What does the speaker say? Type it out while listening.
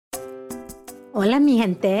Hola, mi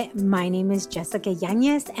gente. My name is Jessica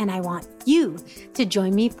Yanez, and I want you to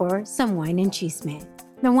join me for some Wine and Chisme.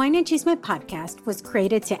 The Wine and Chisme podcast was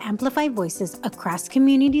created to amplify voices across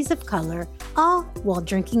communities of color, all while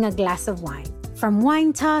drinking a glass of wine. From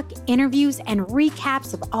wine talk, interviews, and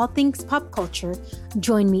recaps of all things pop culture,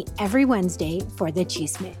 join me every Wednesday for the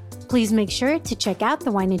Chisme. Please make sure to check out the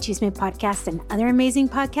Wine and Chisme podcast and other amazing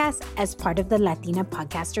podcasts as part of the Latina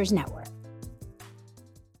Podcasters Network.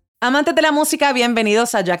 Amantes de la música,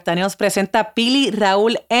 bienvenidos a Jack Daniels presenta Pili,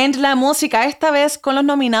 Raúl and la música, esta vez con los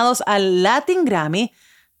nominados al Latin Grammy,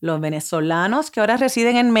 los venezolanos que ahora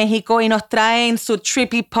residen en México y nos traen su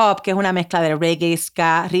trippy pop, que es una mezcla de reggae,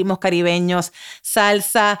 ska, ritmos caribeños,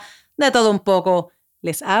 salsa, de todo un poco.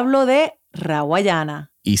 Les hablo de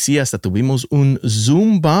Rawayana. Y sí, hasta tuvimos un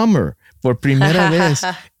Zoom Bomber por primera vez.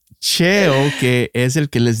 Cheo, que es el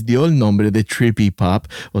que les dio el nombre de Trippy Pop,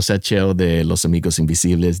 o sea, Cheo de Los Amigos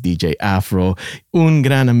Invisibles, DJ Afro, un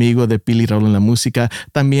gran amigo de Pili Raúl en la música.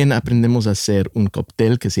 También aprendemos a hacer un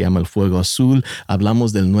cóctel que se llama el Fuego Azul.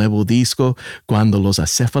 Hablamos del nuevo disco, Cuando los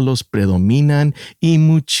acéfalos predominan y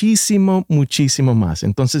muchísimo, muchísimo más.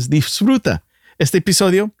 Entonces disfruta este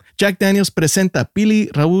episodio. Jack Daniels presenta Pili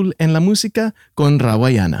Raúl en la música con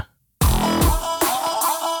Rawayana.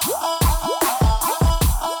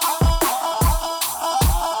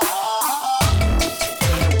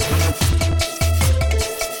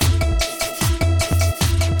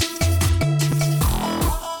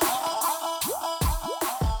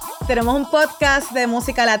 Tenemos un podcast de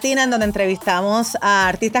música latina en donde entrevistamos a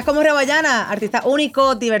artistas como Rawayana, artistas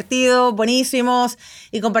únicos, divertidos, buenísimos,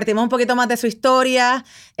 y compartimos un poquito más de su historia.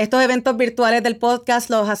 Estos eventos virtuales del podcast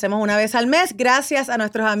los hacemos una vez al mes gracias a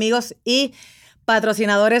nuestros amigos y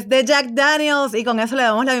patrocinadores de Jack Daniels, y con eso le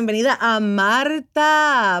damos la bienvenida a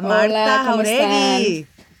Marta. Hola, ¿cómo Jauregui.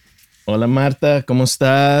 están? Hola Marta, ¿cómo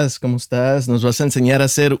estás? ¿Cómo estás? Nos vas a enseñar a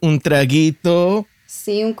hacer un traguito.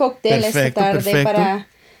 Sí, un cóctel esta tarde perfecto.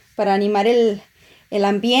 para animar el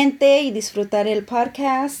ambiente y disfrutar el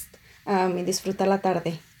podcast y disfrutar la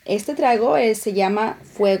tarde. Este trago se llama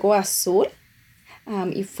Fuego Azul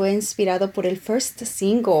y fue inspirado por el first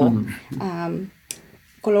single.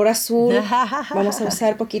 Color azul. Vamos a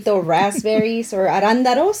usar poquito raspberries o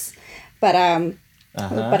arándanos para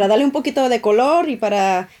darle un poquito de color y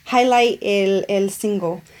para highlight el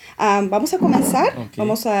single. Vamos a comenzar. Okay.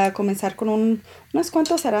 Vamos a comenzar con unos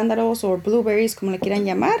cuantos arándanos o blueberries, como le quieran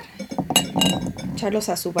llamar. Echarlos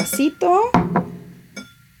a su vasito.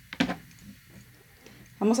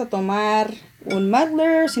 Vamos a tomar un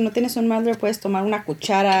muddler. Si no tienes un muddler, puedes tomar una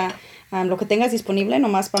cuchara. Lo que tengas disponible,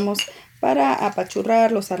 nomás vamos para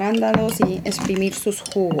apachurrar los arándanos y exprimir sus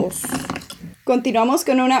jugos. Continuamos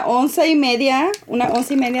con una onza y media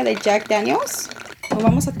de Jack Daniels.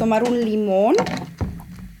 Vamos a tomar un limón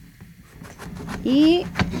y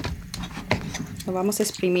lo vamos a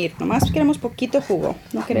exprimir. Nomás queremos poquito jugo,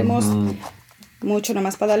 no queremos mucho,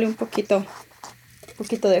 nomás para darle un poquito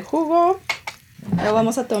de jugo. Ahora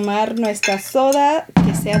vamos a tomar nuestra soda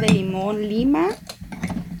que sea de limón lima.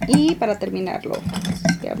 Y para terminarlo,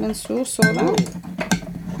 que abran su soda.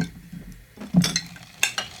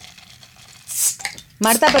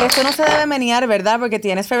 Marta, pero esto no se debe menear, ¿verdad? Porque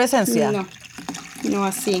tiene efervescencia. No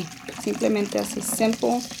así. Simplemente así,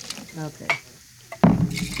 simple. Okay.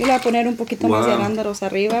 Y le voy a poner un poquito más de arándanos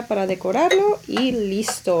arriba para decorarlo. Y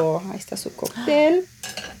listo. Ahí está su cóctel.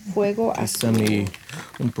 Fuego azul.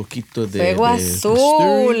 Un poquito de Fuego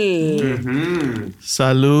azul.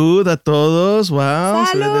 Salud a todos. Wow,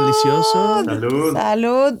 se ve delicioso.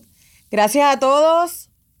 Salud. Gracias a todos.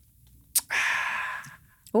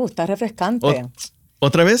 Está refrescante.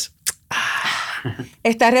 ¿Otra vez?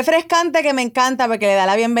 Está refrescante, que me encanta porque le da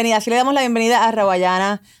la bienvenida. Así le damos la bienvenida a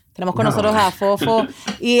Rawayana. Tenemos con nosotros a Fofo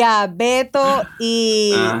y a Beto.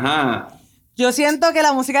 Y yo siento que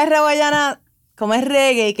la música de Rawayana, como es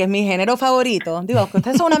reggae, que es mi género favorito, digo, que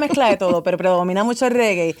ustedes son una mezcla de todo, pero predomina mucho el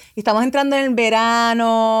reggae. Y estamos entrando en el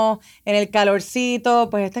verano, en el calorcito,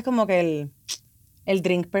 pues este es como que el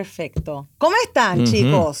drink perfecto. ¿Cómo están,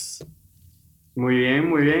 chicos? Muy bien,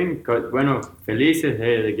 muy bien. Bueno, felices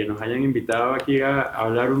de que nos hayan invitado aquí a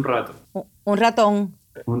hablar un rato. Un ratón.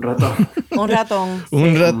 Un ratón. Un ratón.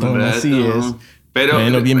 Un ratón, así es. Pero,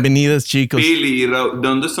 bueno, bienvenidos, chicos. Pili y Raúl, ¿de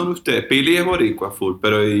dónde son ustedes? Pili es boricua, full,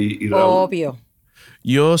 pero ¿y Raúl? Obvio.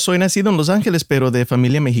 Yo soy nacido en Los Ángeles, pero de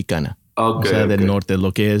familia mexicana. O sea, del norte,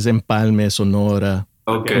 lo que es Empalme, Sonora.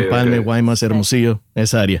 Empalme, Guaymas, Hermosillo,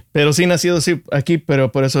 esa área. Pero sí nacido aquí,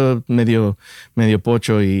 pero por eso medio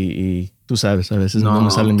pocho y Tú sabes, a veces no me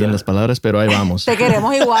salen bien las palabras, pero ahí vamos. Te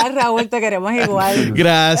queremos igual, Raúl, te queremos igual.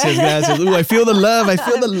 Gracias. I feel the love.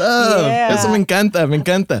 Yeah. Eso me encanta.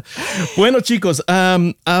 Bueno, chicos,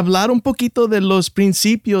 hablar un poquito de los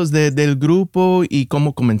principios del grupo y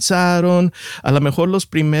cómo comenzaron. A lo mejor las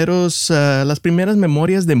primeras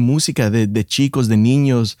memorias de música de chicos, de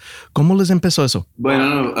niños. ¿Cómo les empezó eso?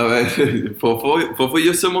 Bueno, a ver, Fofo y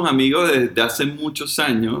yo somos amigos desde hace muchos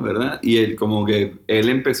años, ¿verdad? Y él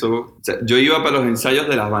empezó, o sea, yo iba para los ensayos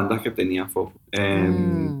de las bandas que tenía Fofo.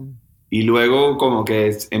 Y luego como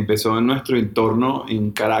que empezó en nuestro entorno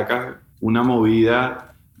en Caracas una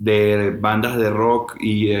movida de bandas de rock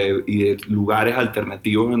y de lugares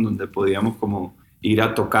alternativos en donde podíamos como ir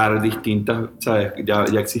a tocar distintas, ¿sabes? Ya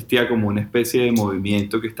existía como una especie de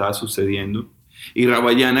movimiento que estaba sucediendo. Y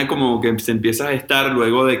Rawayana como que se empieza a gestar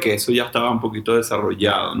luego de que eso ya estaba un poquito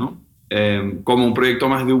desarrollado, ¿no? Como un proyecto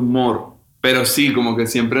más de humor. Pero sí, como que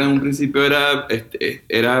siempre en un principio era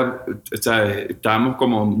 ¿sabes? Estábamos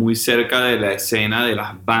como muy cerca de la escena de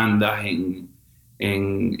las bandas en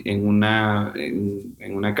una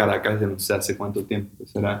Caracas de no sé hace cuánto tiempo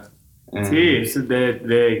será. Sí, es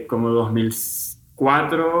de como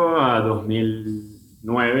 2004 a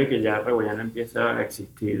 2009 que ya Rawayana empieza a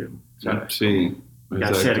existir, ¿sabes? Sí, ya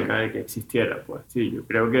exacto. cerca de que existiera, pues. Sí, yo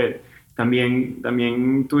creo que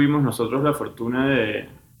también tuvimos nosotros la fortuna de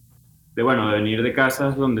venir de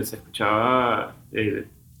casas donde se escuchaba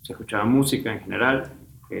música en general.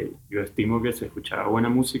 Yo estimo que se escuchaba buena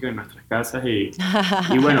música en nuestras casas y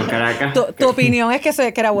bueno, Caracas... Tu opinión es que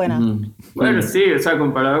era buena. Bueno, sí, o sea,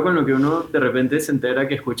 comparado con lo que uno de repente se entera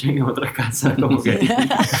que escuchan en otras casas, como que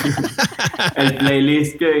el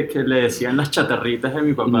playlist que le decían las chatarritas de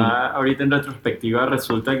mi papá, ahorita en retrospectiva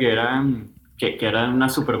resulta que eran una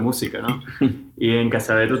super música, ¿no? Y en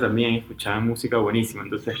Casabeto también escuchaban música buenísima,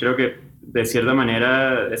 entonces creo que de cierta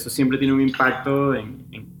manera eso siempre tiene un impacto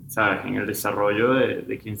 ¿sabes? En el desarrollo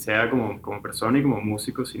de quien sea como persona y como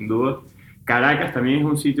músico, sin duda. Caracas también es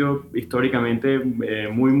un sitio históricamente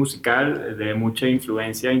muy musical, de mucha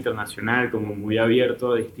influencia internacional, como muy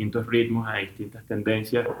abierto a distintos ritmos, a distintas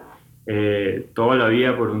tendencias. Toda la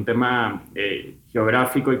vida, por un tema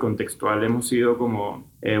geográfico y contextual, hemos sido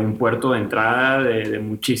como un puerto de entrada de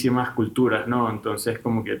muchísimas culturas, ¿no? Entonces,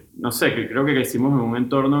 como que, no sé, que creo que crecimos en un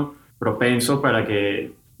entorno propenso para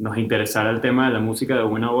que nos interesara el tema de la música de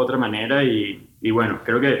una u otra manera y bueno,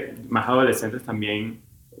 creo que más adolescentes también,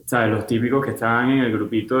 ¿sabes? Los típicos que estaban en el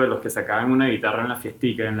grupito de los que sacaban una guitarra en la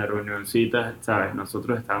fiestica, en la reunioncita, ¿sabes?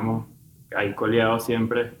 Nosotros estábamos ahí coleados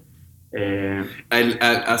siempre.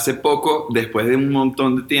 Hace poco, después de un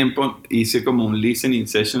montón de tiempo, hice como un listening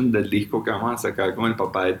session del disco que vamos a sacar con el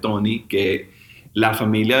papá de Tony, que la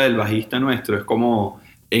familia del bajista nuestro es como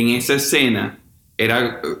en esa escena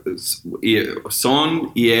eran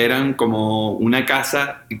como una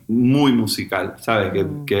casa muy musical, ¿sabes?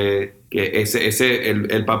 Que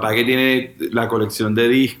el papá que tiene la colección de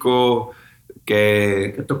discos,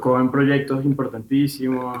 que tocó en proyectos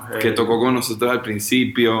importantísimos, que tocó con nosotros al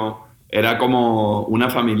principio, era como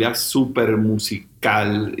una familia súper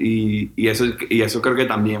musical y eso creo que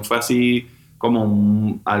también fue así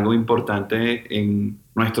como algo importante en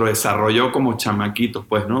nuestro desarrollo como chamaquitos,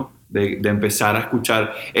 pues, ¿no? De empezar a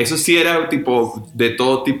escuchar. Eso sí era tipo de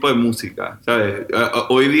todo tipo de música, ¿sabes?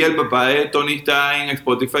 Hoy día el papá de Tony está en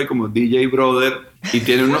Spotify como DJ Brother y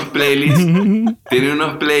tiene unos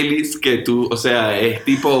playlists que tú, o sea, es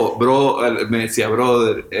tipo, me decía,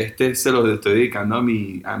 brother, se lo estoy dedicando a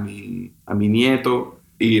mi nieto.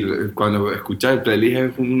 Y cuando escuchas el playlist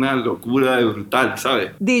es una locura brutal,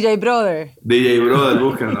 ¿sabes? DJ Brother,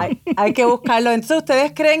 búsquenlo. hay que buscarlo. Entonces,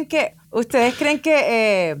 ¿ustedes creen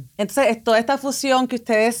que entonces toda esta fusión que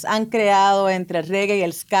ustedes han creado entre el reggae y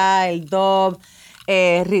el ska, el dub,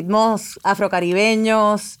 ritmos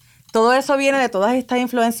afrocaribeños, todo eso viene de todas estas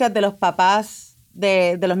influencias de los papás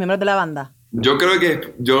de los miembros de la banda? Yo creo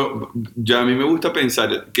que a mí me gusta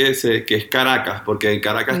pensar que es Caracas, porque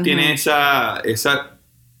Caracas tiene esa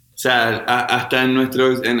o sea, hasta en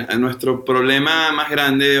nuestro problema más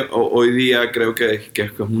grande hoy día creo que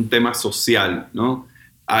es un tema social, ¿no?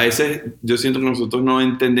 A veces yo siento que nosotros no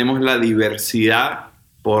entendemos la diversidad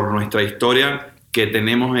por nuestra historia que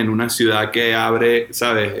tenemos en una ciudad que abre,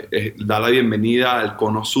 ¿sabes? Da la bienvenida al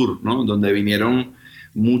Cono Sur, ¿no? Donde vinieron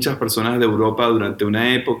muchas personas de Europa durante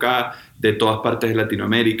una época, de todas partes de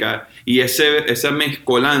Latinoamérica, y esa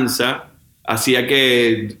mezcolanza hacía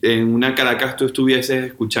que en una Caracas tú estuvieses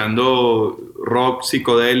escuchando rock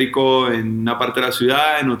psicodélico en una parte de la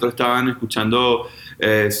ciudad, en otra estaban escuchando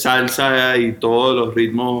salsa y todos los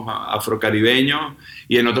ritmos afrocaribeños,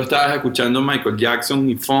 y en otro estabas escuchando Michael Jackson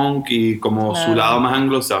y funk y como su lado más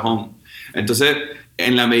anglosajón. Entonces,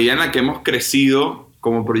 en la medida en la que hemos crecido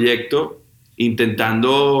como proyecto,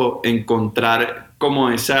 intentando encontrar como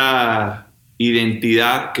esa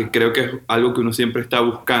identidad, que creo que es algo que uno siempre está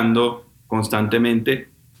buscando constantemente,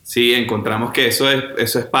 sí, encontramos que eso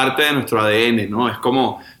es parte de nuestro ADN, ¿no? Es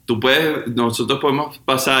como, nosotros podemos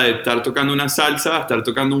pasar de estar tocando una salsa a estar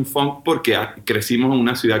tocando un funk porque crecimos en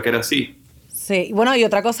una ciudad que era así. Sí, bueno, y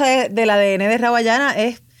otra cosa del ADN de Rawayana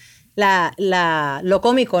es lo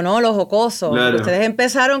cómico, ¿no? Lo jocoso. Claro. Ustedes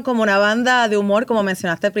empezaron como una banda de humor, como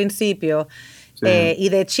mencionaste al principio, Sí. y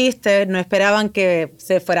de chistes. No esperaban que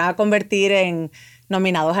se fueran a convertir en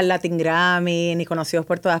nominados al Latin Grammy ni conocidos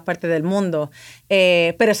por todas partes del mundo.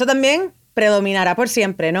 Pero eso también predominará por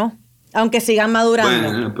siempre, ¿no? Aunque sigan madurando.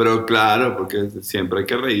 Bueno, pero claro, porque siempre hay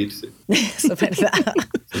que reírse. Eso es verdad.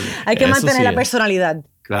 Hay que Eso mantener sí la es. personalidad.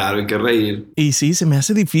 Claro, hay que reír. Y sí, se me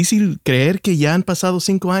hace difícil creer que ya han pasado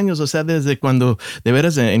 5 años, o sea, desde cuando, de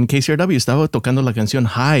veras, en KCRW estaba tocando la canción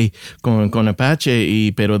High con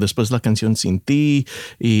Apache, pero después la canción Sin Ti,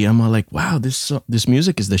 y I'm all like, wow, this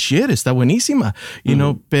music is the shit, está buenísima, you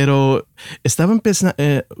know, pero estaba empezando,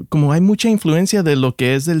 como hay mucha influencia de lo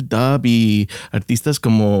que es el dub y artistas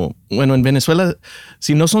como, bueno, en Venezuela,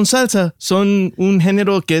 si no son salsa, son un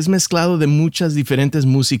género que es mezclado de muchas diferentes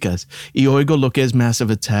músicas, y oigo lo que es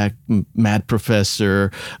Massive Attack, Mad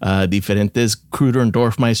Professor, diferentes Kruder and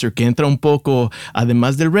Dorfmeister, que entra un poco,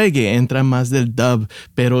 además del reggae, entra más del dub,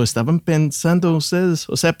 pero estaban pensando ustedes,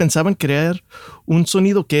 o sea, pensaban crear un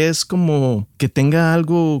sonido que es como, que tenga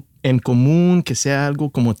algo en común, que sea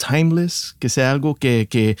algo como timeless, que sea algo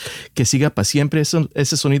que siga para siempre,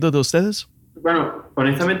 ese sonido de ustedes. Bueno,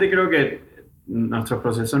 honestamente creo que nuestros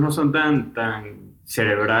procesos no son tan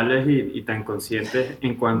cerebrales y tan conscientes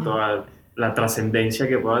en cuanto a la trascendencia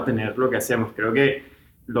que pueda tener lo que hacemos. Creo que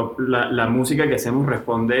la música que hacemos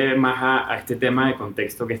responde más a este tema de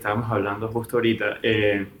contexto que estábamos hablando justo ahorita.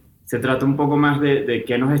 Se trata un poco más de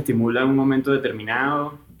qué nos estimula en un momento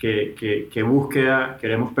determinado, qué búsqueda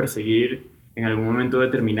queremos perseguir en algún momento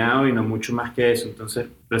determinado y no mucho más que eso. Entonces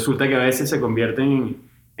resulta que a veces se convierten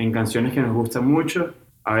en canciones que nos gustan mucho,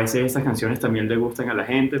 a veces esas canciones también le gustan a la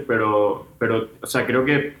gente, pero o sea, creo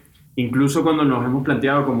que incluso cuando nos hemos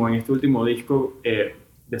planteado, como en este último disco,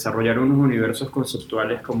 desarrollar unos universos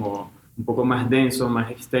conceptuales como un poco más densos, más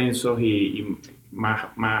extensos y más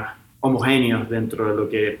homogéneos dentro de lo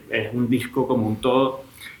que es un disco como un todo,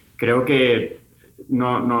 creo que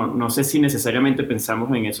no sé si necesariamente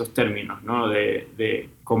pensamos en esos términos, ¿no? De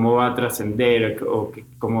cómo va a trascender o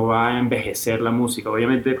cómo va a envejecer la música.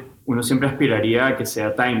 Obviamente uno siempre aspiraría a que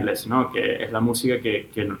sea timeless, ¿no? Que es la música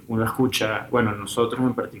que uno escucha, bueno, nosotros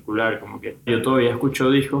en particular, como que yo todavía escucho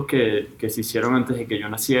discos que se hicieron antes de que yo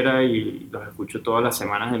naciera y los escucho todas las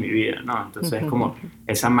semanas de mi vida, ¿no? Entonces es como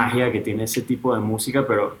esa magia que tiene ese tipo de música,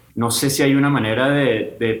 pero no sé si hay una manera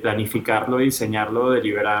de planificarlo y diseñarlo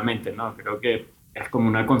deliberadamente, ¿no? Creo que es como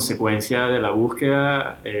una consecuencia de la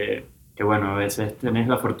búsqueda, que bueno, a veces tenés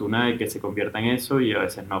la fortuna de que se convierta en eso y a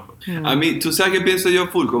veces no. A mí, ¿tú sabes qué pienso yo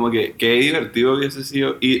full? Como que qué divertido hubiese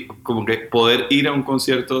sido como que poder ir a un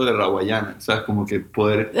concierto de Rawayana, ¿sabes? Como que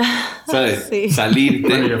poder, ¿sabes? Sí. Salirte.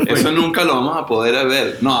 Bueno, Eso nunca lo vamos a poder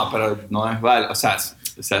ver. No, pero no es válido. O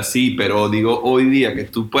sea, sí, pero digo, hoy día que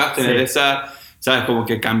tú puedas tener esa, ¿sabes? Como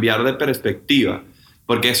que cambiar de perspectiva.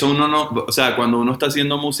 Porque eso uno no, o sea, cuando uno está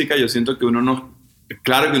haciendo música, yo siento que uno no,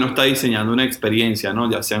 claro que uno está diseñando una experiencia, ¿no?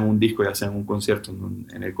 Ya sea en un disco, ya sea en un concierto,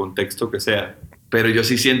 en el contexto que sea. Pero yo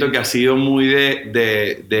sí siento que ha sido muy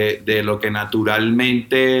de lo que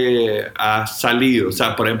naturalmente ha salido. O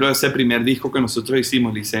sea, por ejemplo, ese primer disco que nosotros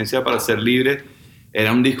hicimos, Licencia para Ser Libre,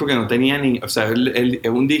 era un disco que no tenía ni... O sea, es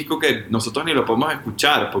un disco que nosotros ni lo podemos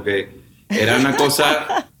escuchar porque era una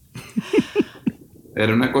cosa...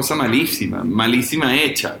 Era una cosa malísima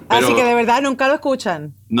hecha. Pero Así que de verdad nunca lo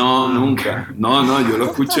escuchan. no, nunca. No, yo lo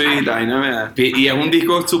escucho y la vaina me da... Y es un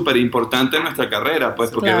disco súper importante en nuestra carrera, pues,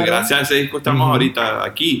 porque Claro. gracias a ese disco estamos ahorita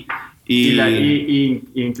aquí. Y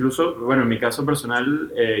incluso, bueno, en mi caso personal,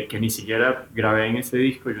 que ni siquiera grabé en ese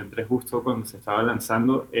disco, yo entré justo cuando se estaba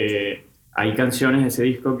lanzando, hay canciones de ese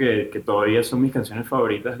disco que todavía son mis canciones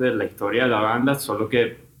favoritas de la historia de la banda, solo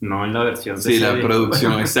que no en la versión de Sí, ese la disco.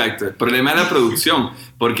 producción, exacto. El problema es la producción,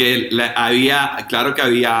 porque claro que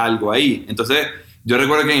había algo ahí. Entonces, yo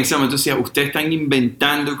recuerdo que en ese momento decía, ustedes están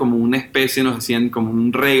inventando como una especie, nos decían como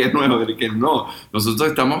un reggae nuevo, de que no, nosotros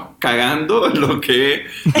estamos cagando lo que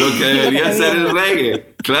debería ser el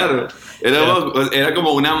reggae. Claro, era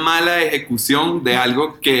como una mala ejecución de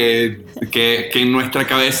algo que en nuestra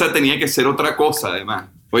cabeza tenía que ser otra cosa, además.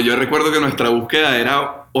 Pues yo recuerdo que nuestra búsqueda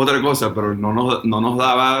era otra cosa, pero no nos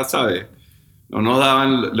daba, ¿sabes? no nos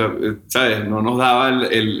daban, ¿sabes? No nos daban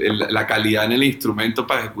la calidad en el instrumento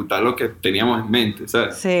para ejecutar lo que teníamos en mente,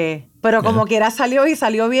 ¿sabes? Sí, pero como quiera salió y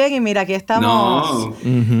salió bien y mira, aquí estamos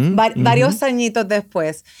varios añitos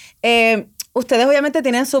después. Ustedes obviamente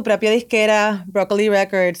tienen su propia disquera, Broccoli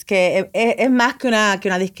Records, que es más que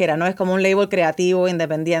una disquera, ¿no? Es como un label creativo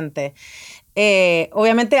independiente.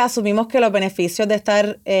 Obviamente asumimos que los beneficios de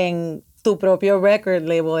estar en tu propio record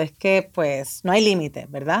label es que pues no hay límite,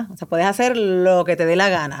 ¿verdad? O sea, puedes hacer lo que te dé la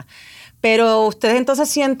gana. Pero ¿ustedes entonces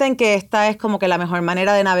sienten que esta es como que la mejor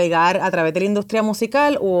manera de navegar a través de la industria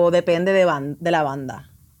musical o depende de la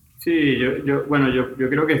banda? Sí, yo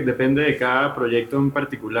creo que depende de cada proyecto en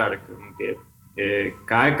particular, como que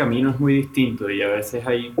cada camino es muy distinto y a veces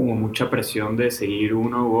hay como mucha presión de seguir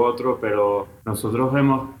uno u otro, pero nosotros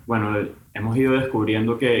hemos ido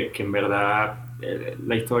descubriendo que en verdad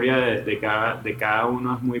la historia de cada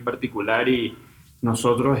uno es muy particular y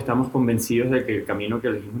nosotros estamos convencidos de que el camino que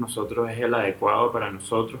elegimos nosotros es el adecuado para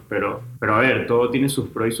nosotros, pero a ver, todo tiene sus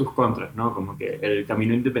pros y sus contras, ¿no? Como que el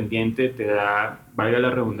camino independiente te da, valga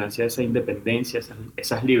la redundancia, esa independencia,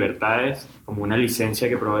 esas libertades, como una licencia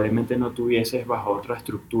que probablemente no tuvieses bajo otra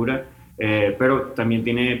estructura, pero también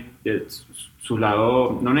tiene su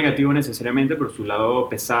lado, no negativo necesariamente, pero su lado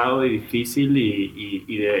pesado y difícil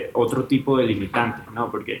y de otro tipo de limitantes,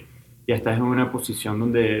 ¿no? Porque ya estás en una posición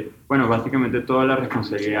donde, básicamente toda la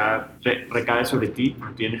responsabilidad recae sobre ti, no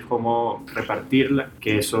tienes cómo repartirla,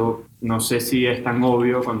 que eso no sé si es tan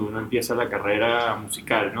obvio cuando uno empieza la carrera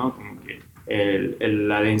musical, ¿no? Como que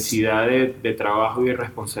la densidad de trabajo y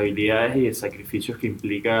responsabilidades y de sacrificios que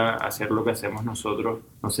implica hacer lo que hacemos nosotros,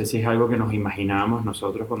 no sé si es algo que nos imaginábamos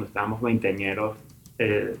nosotros cuando estábamos veinteañeros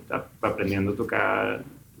aprendiendo a tocar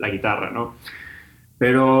la guitarra, ¿no?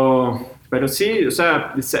 Pero sí, o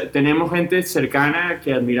sea, tenemos gente cercana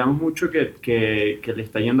que admiramos mucho que le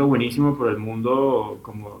está yendo buenísimo por el mundo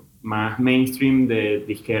como más mainstream de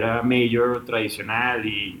disquera major tradicional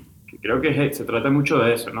y creo que se trata mucho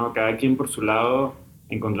de eso, ¿no? Cada quien por su lado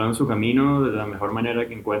encontrando su camino de la mejor manera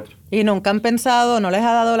que encuentre. ¿Y nunca han pensado, no les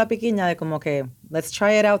ha dado la piquiña de como que let's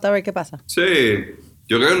try it out a ver qué pasa? Sí,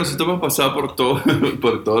 yo creo que nosotros hemos pasado por todos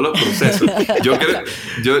los procesos.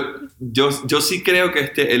 Yo sí creo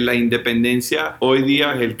que la independencia hoy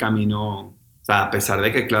día es el camino, o sea, a pesar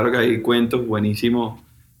de que claro que hay cuentos buenísimos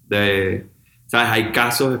 ¿sabes? Hay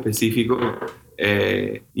casos específicos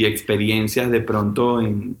y experiencias de pronto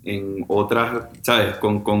en otras, ¿sabes?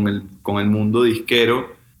 Con el mundo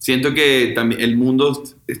disquero. Siento que también el mundo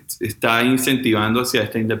está incentivando hacia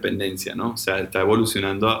esta independencia, ¿no? O sea, está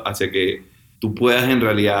evolucionando hacia que tú puedas en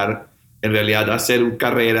realidad hacer una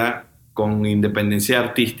carrera con independencia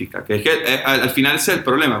artística, que es que al final ese es el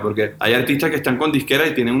problema, porque hay artistas que están con disqueras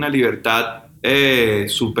y tienen una libertad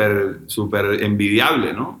súper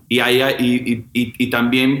envidiable, ¿no? Y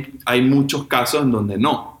también hay muchos casos en donde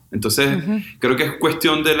no. Entonces, creo que es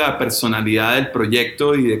cuestión de la personalidad del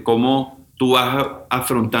proyecto y de cómo tú vas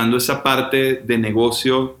afrontando esa parte de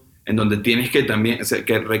negocio en donde tienes que también, o sea,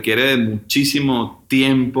 que requiere de muchísimo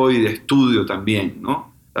tiempo y de estudio también,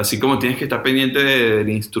 ¿no? Así como tienes que estar pendiente del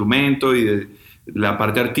instrumento y de la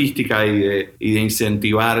parte artística y de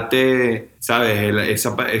incentivarte, ¿sabes?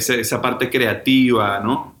 Esa parte creativa,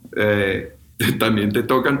 ¿no? También te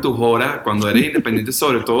tocan tus horas, cuando eres independiente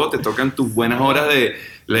sobre todo, te tocan tus buenas horas de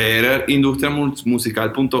leer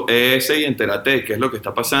industriamusical.es y enterarte de qué es lo que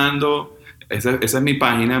está pasando. Esa es mi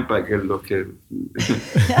página para que los que...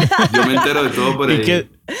 Yo me entero de todo por ahí.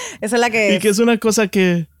 Esa es la que... Y que es una cosa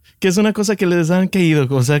que es una cosa que les han caído,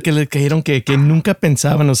 o sea, que les cayeron que nunca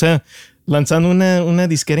pensaban, o sea, lanzando una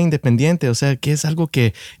disquera independiente, o sea, que es algo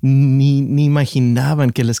que ni imaginaban,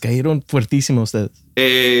 que les cayeron fuertísimo a ustedes.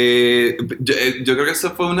 Yo creo que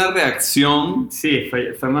eso fue una reacción. Sí,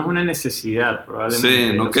 fue más una necesidad, probablemente.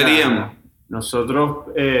 Sí, no queríamos. Nosotros,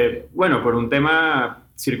 por un tema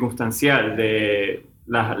circunstancial de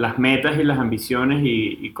las metas y las ambiciones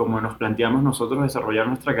y cómo nos planteamos nosotros desarrollar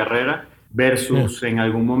nuestra carrera versus en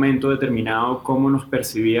algún momento determinado cómo nos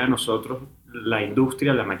percibía a nosotros la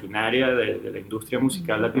industria, la maquinaria de la industria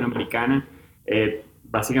musical latinoamericana,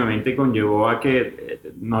 básicamente conllevó a que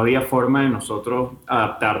no había forma de nosotros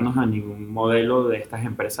adaptarnos a ningún modelo de estas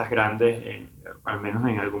empresas grandes, al menos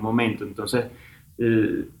en algún momento. Entonces,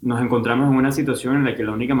 nos encontramos en una situación en la que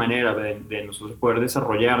la única manera de nosotros poder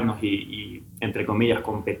desarrollarnos y, entre comillas,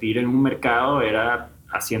 competir en un mercado era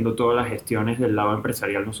haciendo todas las gestiones del lado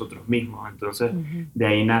empresarial nosotros mismos. Entonces, de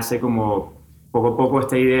ahí nace como poco a poco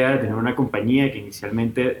esta idea de tener una compañía que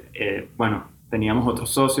inicialmente, teníamos otros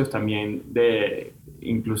socios también,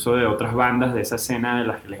 incluso de otras bandas de esa escena de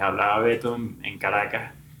las que les hablaba Beto en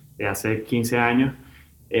Caracas de hace 15 años.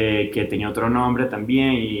 que tenía otro nombre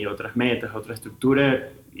también y otras metas, otra estructura,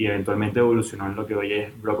 y eventualmente evolucionó en lo que hoy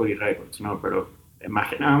es Broccoli Records, ¿no? Pero más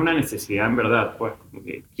que nada una necesidad en verdad, pues, como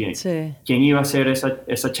que ¿quién iba a hacer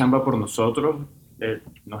esa chamba por nosotros?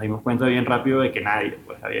 Nos dimos cuenta bien rápido de que nadie,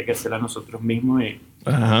 pues había que hacerla nosotros mismos y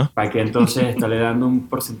para que entonces estarle dando un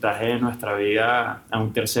porcentaje de nuestra vida a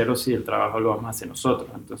un tercero si el trabajo lo vamos a hacer nosotros.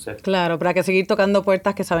 Entonces, claro, para que seguir tocando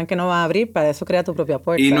puertas que saben que no van a abrir, para eso crea tu propia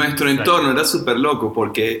puerta. Y nuestro entorno era súper loco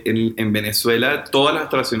porque en Venezuela todas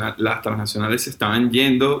las transnacionales se estaban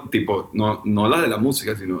yendo, tipo, no las de la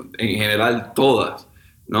música, sino en general todas,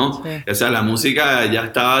 ¿no? Sí. O sea, la música ya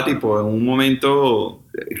estaba tipo en un momento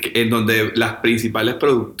en donde las principales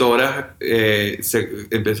productoras se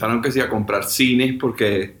empezaron a comprar cines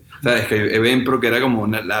porque, ¿sabes? Que Eventpro, que era como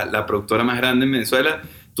la productora más grande en Venezuela,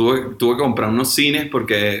 tuvo que comprar unos cines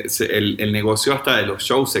porque el negocio hasta de los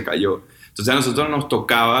shows se cayó. Entonces a nosotros nos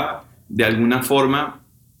tocaba de alguna forma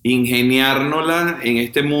ingeniárnosla en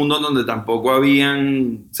este mundo donde tampoco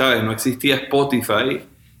habían, ¿sabes? No existía Spotify.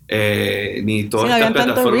 Ni todas estas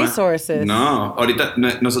plataformas. Resources. No, ahorita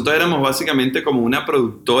nosotros éramos básicamente como una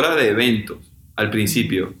productora de eventos al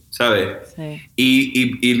principio, ¿sabes? Sí.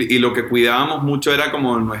 Y lo que cuidábamos mucho era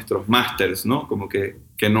como nuestros masters, ¿no? Como que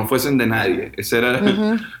no fuesen de nadie. Ese era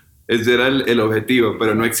el objetivo,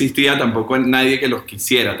 pero no existía tampoco nadie que los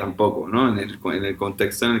quisiera tampoco, ¿no? En el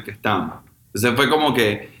contexto en el que estábamos. Entonces fue como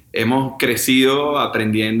que hemos crecido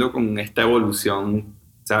aprendiendo con esta evolución,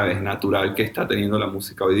 ¿sabes? Natural que está teniendo la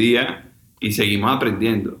música hoy día y seguimos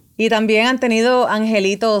aprendiendo. Y también han tenido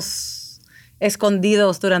angelitos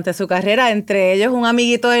escondidos durante su carrera, entre ellos un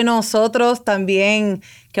amiguito de nosotros también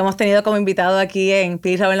que hemos tenido como invitado aquí en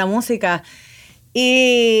Pili Raúl en la música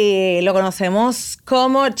y lo conocemos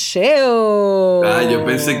como Cheo. Yo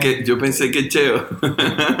pensé que Cheo.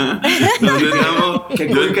 Qué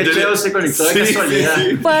cool que Cheo se conectó de casualidad.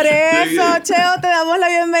 Sí. Por eso, Cheo, te damos la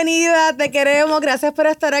bienvenida, te queremos, gracias por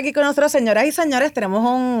estar aquí con nosotros. Señoras y señores, tenemos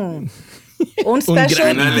un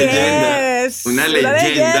special guest. Una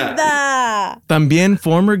leyenda. También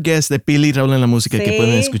former guest de Pili Raúl en la música, que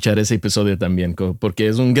pueden escuchar ese episodio también, porque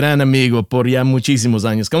es un gran amigo por ya muchísimos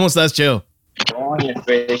años. ¿Cómo estás, Cheo?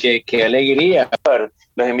 Qué alegría.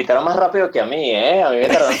 Los invitaron más rápido que a mí, ¿eh? A mí me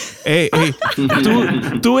tardaron.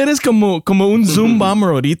 Tú eres como un Zoom bomber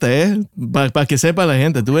ahorita, ¿eh? Para que sepa la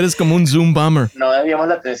gente, tú eres como un Zoom bomber. No desviamos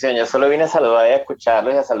la atención, yo solo vine a saludar y a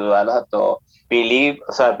escucharlos y a saludarlos a todos. Pili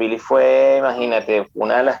fue, imagínate,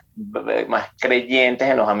 una de las más creyentes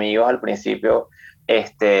en los amigos al principio.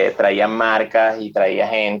 Traía marcas y traía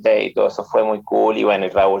gente y todo eso fue muy cool. Y bueno, y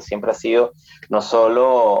Raúl siempre ha sido, no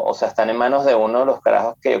solo, o sea, están en manos de uno de los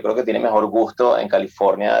carajos que yo creo que tiene mejor gusto en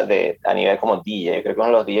California a nivel como DJ. Yo creo que uno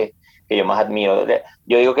de los DJs que yo más admiro.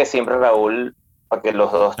 Yo digo que siempre Raúl, para que los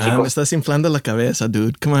dos chicos... me estás inflando la cabeza,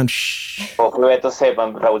 dude. Come on. Poco y Beto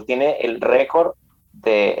sepan, Raúl tiene el récord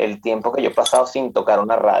del tiempo que yo he pasado sin tocar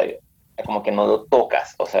una radio. Como que no lo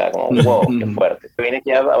tocas, o sea, como wow, qué fuerte. Yo vine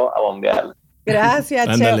aquí a bombearlo.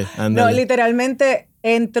 Gracias, Cheo. No, literalmente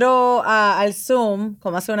entró al Zoom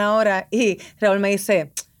como hace una hora y Raúl me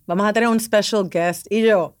dice, vamos a tener un special guest. Y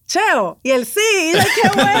yo, Cheo. Y él, sí. Y yo, ¡qué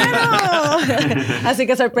bueno! Así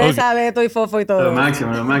que sorpresa, Beto y Fofo y todo. Lo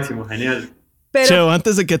máximo, genial. Pero, Cheo,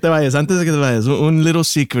 antes de que te vayas, un little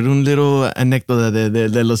secret, un little anécdota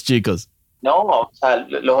de los chicos. No, o sea,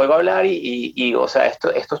 los oigo hablar y o sea,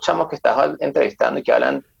 estos chamos que estás entrevistando y que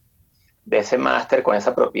hablan de ese máster con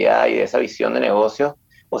esa propiedad y de esa visión de negocio,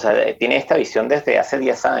 o sea, tiene esta visión desde hace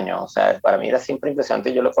 10 años, o sea, para mí era siempre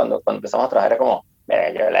impresionante. Cuando empezamos a trabajar era como,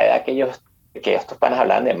 yo la edad que estos panas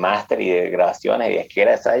hablaban de máster y de grabaciones y de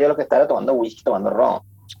esquera, ¿sabes? Yo lo que estaba tomando whisky, tomando ron.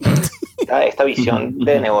 Esta visión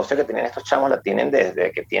de negocio que tienen estos chamos la tienen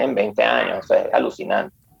desde que tienen 20 años, o sea, es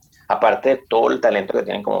alucinante. Aparte de todo el talento que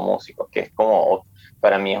tienen como músicos, que es como...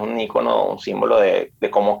 Para mí es un ícono, un símbolo de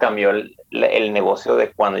cómo cambió el negocio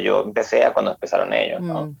de cuando yo empecé a cuando empezaron ellos,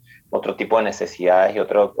 ¿no? Otro tipo de necesidades y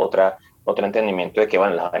otro entendimiento de que,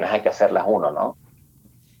 bueno, las vainas hay que hacerlas uno, ¿no?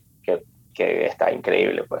 Que está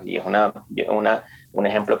increíble, pues. Y es un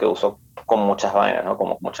ejemplo que uso con muchas vainas, ¿no?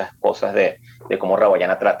 Como muchas cosas de cómo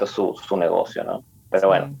Rawayana trata su negocio, ¿no? Pero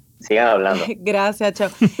bueno. Sigan hablando. Gracias, Cheo.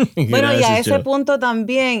 Bueno, gracias, y a ese punto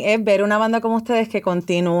también es ver una banda como ustedes que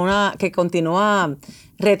continúa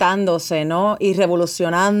retándose, ¿no? Y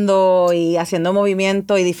revolucionando y haciendo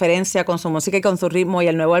movimiento y diferencia con su música y con su ritmo. Y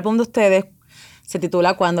el nuevo álbum de ustedes se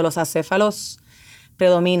titula Cuando los acéfalos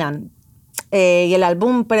predominan. Y el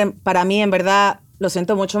álbum para mí, en verdad, lo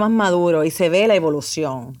siento mucho más maduro y se ve la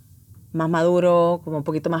evolución. Más maduro, como un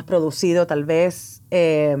poquito más producido, tal vez.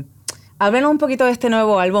 Háblenos un poquito de este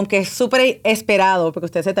nuevo álbum, que es súper esperado, porque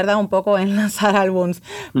ustedes se tardan un poco en lanzar álbums,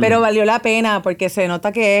 pero valió la pena porque se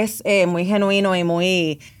nota que es muy genuino y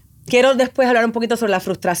muy... Quiero después hablar un poquito sobre la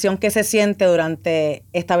frustración que se siente durante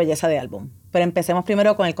esta belleza de álbum. Pero empecemos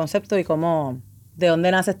primero con el concepto y de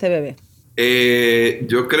dónde nace este bebé.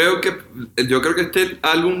 Yo creo que este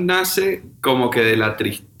álbum nace como que de la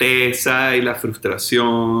tristeza y la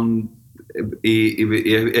frustración, y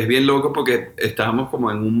es bien loco porque estábamos como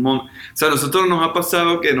en o sea, a nosotros nos ha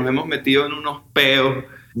pasado que nos hemos metido en unos peos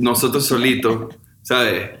nosotros solitos,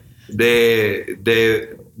 ¿sabes?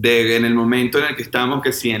 En el momento en el que estábamos,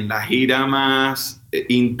 que sí, en la gira más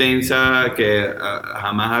intensa que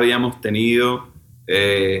jamás habíamos tenido,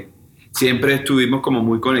 siempre estuvimos como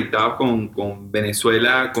muy conectados con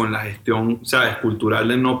Venezuela, con la gestión, ¿sabes?, cultural,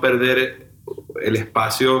 de no perder el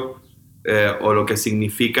espacio o lo que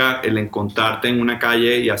significa el encontrarte en una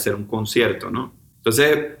calle y hacer un concierto, ¿no?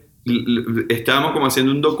 Entonces, estábamos como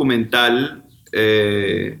haciendo un documental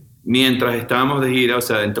mientras estábamos de gira, o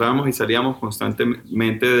sea, entrábamos y salíamos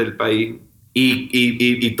constantemente del país,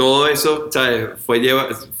 y todo eso, ¿sabes?,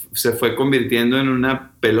 se fue convirtiendo en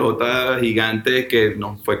una pelota gigante que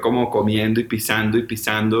nos fue como comiendo y pisando,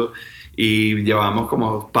 y llevamos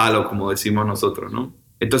como palos, como decimos nosotros, ¿no?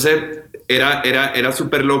 Entonces era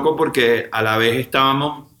súper loco porque a la vez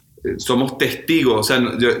somos testigos. O sea,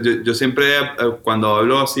 yo siempre, cuando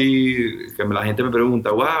hablo así, que la gente me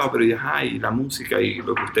pregunta, wow, pero y la música y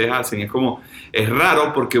lo que ustedes hacen, es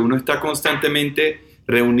raro porque uno está constantemente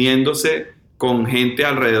reuniéndose con gente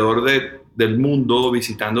alrededor del mundo,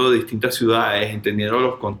 visitando distintas ciudades, entendiendo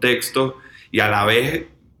los contextos, y a la vez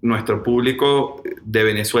nuestro público de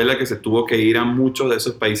Venezuela, que se tuvo que ir a muchos de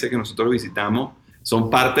esos países que nosotros visitamos,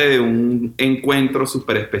 son parte de un encuentro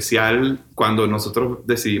súper especial cuando nosotros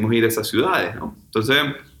decidimos ir a esas ciudades, ¿no? Entonces,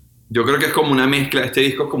 yo creo que es como una mezcla, este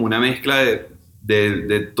disco es como una mezcla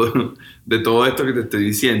de todo esto que te estoy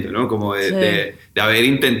diciendo, ¿no? Como de haber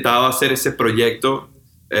intentado hacer ese proyecto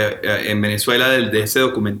en Venezuela, de ese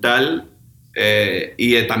documental,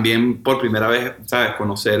 y de también por primera vez, ¿sabes?,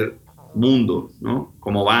 conocer mundo, ¿no?,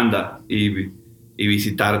 como banda, y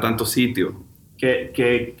visitar tantos sitios.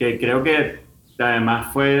 Que creo que además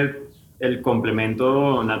fue el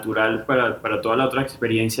complemento natural para toda la otra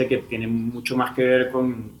experiencia, que tiene mucho más que ver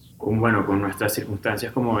con nuestras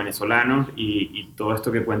circunstancias como venezolanos, y todo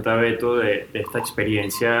esto que cuenta Beto de esta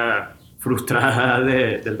experiencia frustrada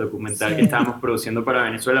del documental que estábamos produciendo para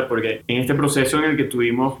Venezuela, porque en este proceso en el que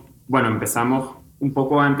empezamos un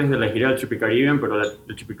poco antes de la gira del Trippy Caribbean, pero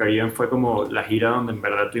el Trippy Caribbean fue como la gira donde en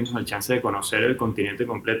verdad tuvimos el chance de conocer el continente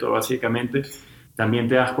completo, básicamente. También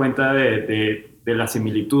te das cuenta de las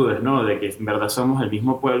similitudes, ¿no? De que en verdad somos el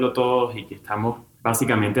mismo pueblo todos, y que estamos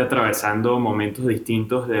básicamente atravesando momentos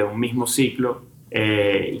distintos de un mismo ciclo,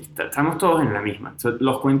 y estamos todos en la misma.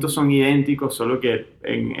 Los cuentos son idénticos, solo que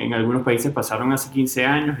en algunos países pasaron hace 15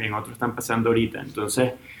 años y en otros están pasando ahorita.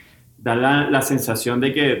 Entonces, da la sensación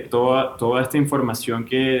de que toda esta información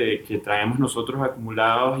que traemos nosotros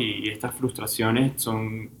acumulados y estas frustraciones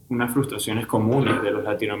son unas frustraciones comunes de los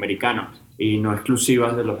latinoamericanos y no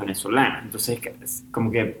exclusivas de los venezolanos. Entonces,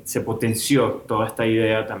 como que se potenció toda esta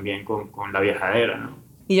idea también con la viajadera, ¿no?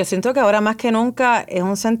 Y yo siento que ahora más que nunca es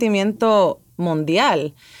un sentimiento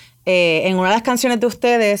mundial. En una de las canciones de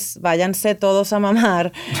ustedes, Váyanse Todos a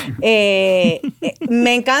Mamar,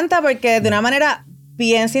 me encanta porque de una manera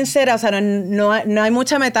bien sincera, o sea, no hay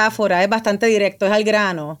mucha metáfora, es bastante directo, es al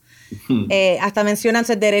grano. Hasta mencionan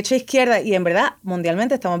ser derecha e izquierda, y en verdad,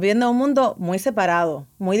 mundialmente estamos viviendo un mundo muy separado,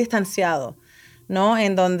 muy distanciado, ¿no?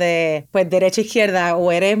 En donde, pues, derecha e izquierda,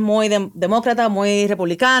 o eres muy demócrata, muy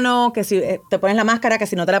republicano, que si te pones la máscara, que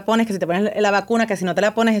si no te la pones, que si te pones la vacuna, que si no te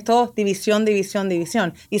la pones, es todo división.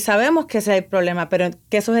 Y sabemos que ese es el problema, pero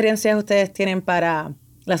 ¿qué sugerencias ustedes tienen para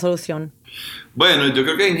la solución? Bueno, yo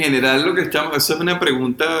creo que en general eso es una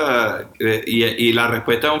pregunta, y la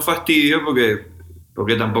respuesta es un fastidio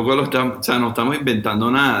porque tampoco no estamos inventando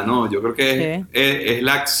nada, ¿no? Yo creo que es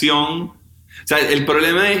la acción. O sea, el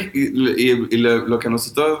problema es, y lo que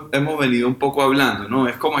nosotros hemos venido un poco hablando, ¿no?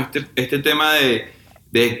 Es como este tema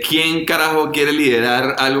de quién carajo quiere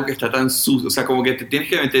liderar algo que está tan sucio. O sea, como que te tienes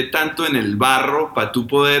que meter tanto en el barro para tú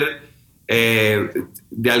poder,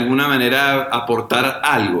 de alguna manera, aportar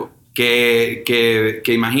algo. Que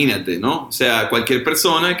imagínate, ¿no? O sea, cualquier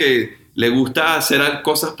persona que le gusta hacer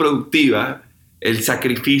cosas productivas, el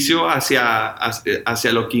sacrificio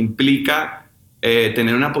hacia lo que implica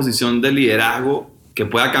tener una posición de liderazgo que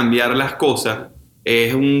pueda cambiar las cosas,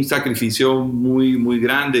 es un sacrificio muy, muy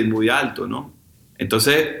grande y muy alto, ¿no?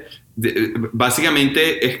 Entonces,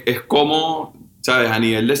 básicamente es como, ¿sabes?, a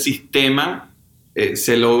nivel de sistema,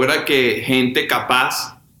 se logra que gente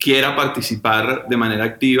capaz quiera participar de manera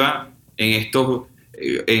activa en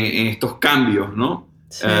estos cambios, ¿no?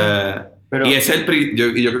 Sí. Y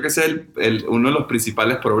yo creo que ese es uno de los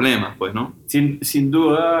principales problemas, pues, ¿no? Sin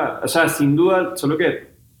duda, solo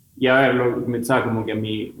que, y a ver, o sea, como que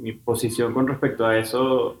mi posición con respecto a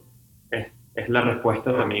eso es la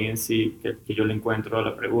respuesta también en sí que yo le encuentro a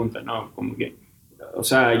la pregunta, ¿no? Como que, o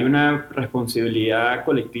sea, hay una responsabilidad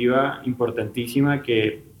colectiva importantísima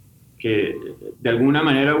que de alguna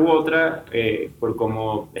manera u otra, por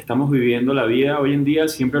cómo estamos viviendo la vida hoy en día,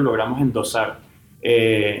 siempre logramos endosar.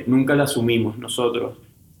 Nunca la asumimos nosotros.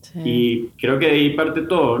 Sí. Y creo que de ahí parte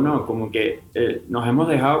todo, ¿no? Como que nos hemos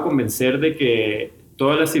dejado convencer de que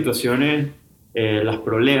todas las situaciones, los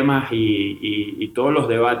problemas y todos los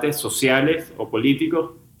debates sociales o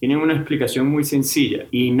políticos tienen una explicación muy sencilla.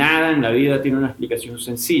 Y nada en la vida tiene una explicación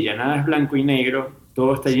sencilla. Nada es blanco y negro,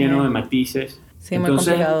 todo está lleno de matices. Sí,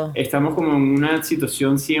 entonces, muy complicado. Estamos como en una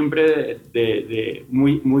situación siempre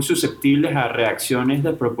muy susceptibles a reacciones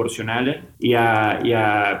desproporcionales y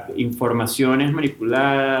a informaciones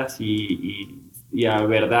manipuladas y a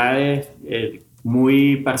verdades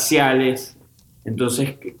muy parciales.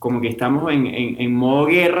 Entonces, como que estamos en modo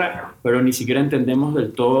guerra, pero ni siquiera entendemos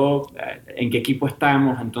del todo en qué equipo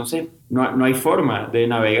estamos. Entonces, no hay forma de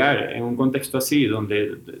navegar en un contexto así,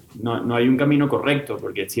 donde no hay un camino correcto,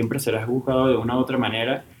 porque siempre serás juzgado de una u otra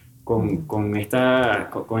manera con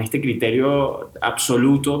este criterio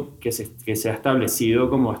absoluto que se ha establecido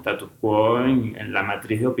como status quo en la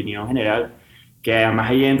matriz de opinión general, que además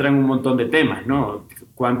ahí entran un montón de temas, ¿no?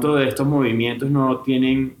 ¿Cuántos de estos movimientos no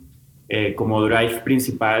tienen como drive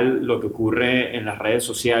principal lo que ocurre en las redes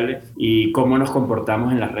sociales y cómo nos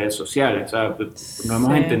comportamos en las redes sociales? O sea, no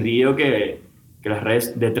hemos entendido que las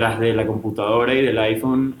redes, detrás de la computadora y del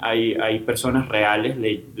iPhone hay personas reales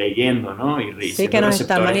leyendo, ¿no? Sí, que nos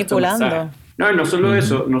están manipulando. No solo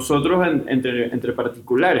eso, nosotros entre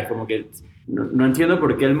particulares, como que no entiendo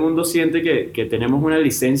por qué el mundo siente que tenemos una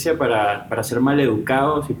licencia para ser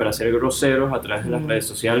maleducados y para ser groseros a través de las redes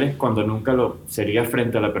sociales, cuando nunca lo sería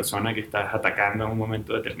frente a la persona que estás atacando en un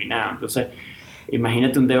momento determinado. Entonces,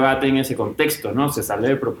 imagínate un debate en ese contexto, ¿no? Se sale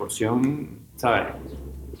de proporción, ¿sabes?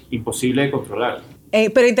 Imposible de controlar.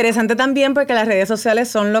 Pero interesante también porque las redes sociales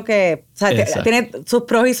son lo que... O sea, tiene sus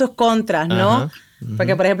pros y sus contras, ¿no? Ajá.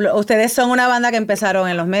 Porque, por ejemplo, ustedes son una banda que empezaron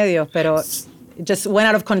en los medios, pero just went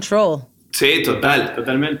out of control. Sí,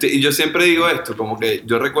 totalmente. Y yo siempre digo esto, como que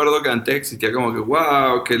yo recuerdo que antes existía como que,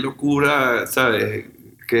 wow, qué locura, ¿sabes?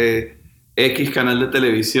 Que X canal de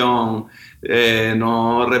televisión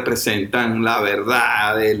no representan la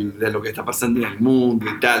verdad de lo que está pasando en el mundo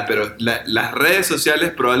y tal, pero las redes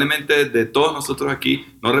sociales probablemente de todos nosotros aquí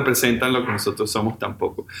no representan lo que nosotros somos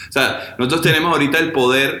tampoco. O sea, nosotros tenemos ahorita el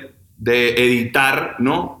poder de editar,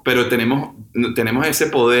 ¿no? Pero tenemos ese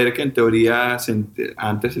poder que en teoría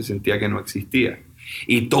antes se sentía que no existía.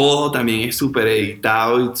 Y todo también es súper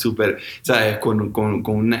editado y súper, ¿sabes?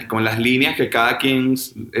 Con las líneas que cada quien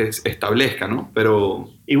establezca, ¿no? Pero...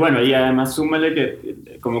 Y bueno, y además súmale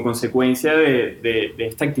que como consecuencia de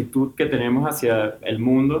esta actitud que tenemos hacia el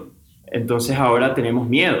mundo, entonces ahora tenemos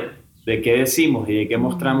miedo de qué decimos y de qué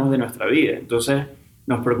mostramos de nuestra vida. Entonces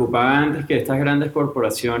nos preocupaba antes que estas grandes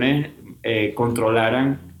corporaciones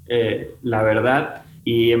controlaran la verdad,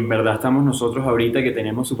 y en verdad estamos nosotros ahorita que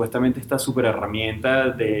tenemos supuestamente esta super herramienta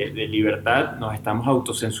de libertad, nos estamos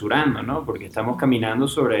autocensurando, ¿no? Porque estamos caminando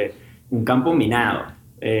sobre un campo minado.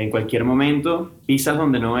 En cualquier momento pisas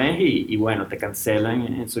donde no es y bueno, te cancelan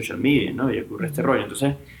en social media, ¿no? Y ocurre este rollo.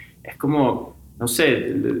 Entonces es como, no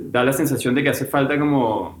sé, da la sensación de que hace falta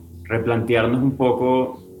como replantearnos un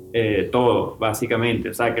poco todo, básicamente.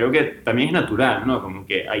 O sea, creo que también es natural, ¿no? Como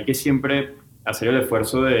que hay que siempre hacer el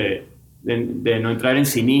esfuerzo de no entrar en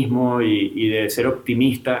cinismo y de ser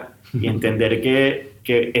optimista y entender que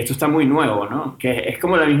esto está muy nuevo, ¿no? Que es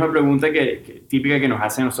como la misma pregunta típica que nos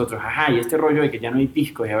hacen nosotros. Ajá, y este rollo de que ya no hay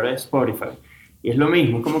discos y ahora es Spotify. Y es lo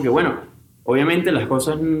mismo, es como que, bueno, obviamente las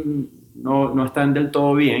cosas no están del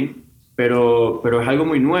todo bien, pero es algo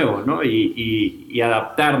muy nuevo, ¿no? Y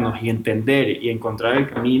adaptarnos y entender y encontrar el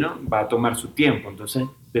camino va a tomar su tiempo. Entonces,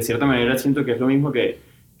 de cierta manera siento que es lo mismo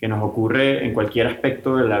que nos ocurre en cualquier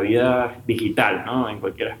aspecto de la vida digital, ¿no? En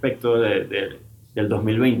cualquier aspecto del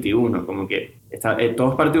 2021, como que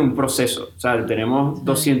todo es parte de un proceso. O sea, tenemos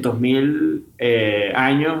 200.000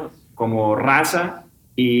 años como raza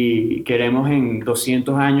y queremos en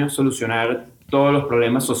 200 años solucionar todos los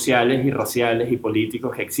problemas sociales y raciales y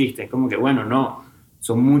políticos que existen. Es como que, bueno, no,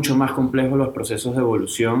 son mucho más complejos los procesos de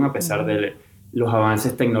evolución a pesar de los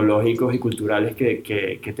avances tecnológicos y culturales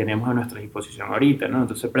que tenemos a nuestra disposición ahorita, ¿no?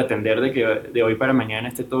 Entonces pretender de que de hoy para mañana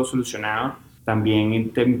esté todo solucionado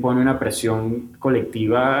también te impone una presión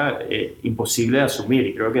colectiva imposible de asumir,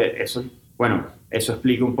 y creo que eso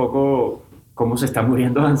explica un poco cómo se está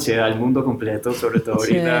muriendo de ansiedad el mundo completo, sobre todo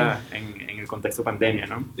ahorita en el contexto pandemia,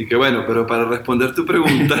 ¿no? Y que bueno, pero para responder tu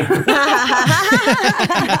pregunta...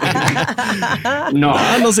 No.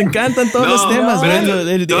 Nos encantan todos los temas.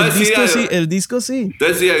 El disco sí.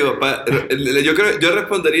 Entonces sí, yo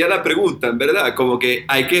respondería a la pregunta, en verdad, como que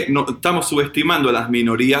no estamos subestimando a las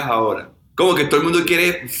minorías ahora. Como que todo el mundo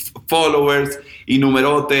quiere followers y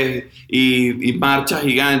numerotes y marchas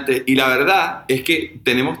gigantes. Y la verdad es que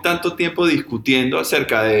tenemos tanto tiempo discutiendo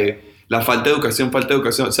acerca de la falta de educación.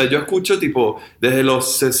 O sea, yo escucho desde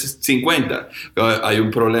los 50, hay un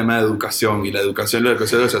problema de educación y la educación. O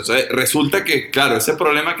sea, resulta que, claro, ese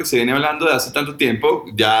problema que se viene hablando de hace tanto tiempo,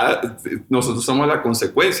 ya nosotros somos la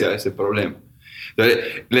consecuencia de ese problema.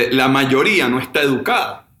 Entonces, la mayoría no está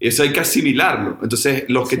educada. Eso hay que asimilarlo. Entonces,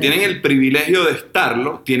 los que tienen el privilegio de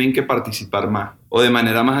estarlo, tienen que participar más o de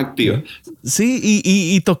manera más activa. Sí,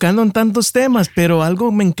 y tocando en tantos temas, pero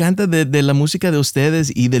algo me encanta de la música de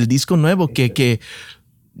ustedes y del disco nuevo, que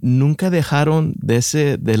nunca dejaron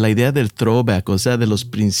de la idea del throwback, o sea, de los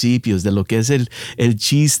principios, de lo que es el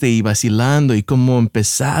chiste y vacilando y cómo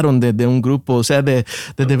empezaron de un grupo, o sea, de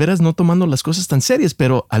veras no tomando las cosas tan serias,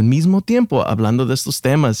 pero al mismo tiempo hablando de estos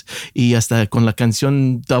temas y hasta con la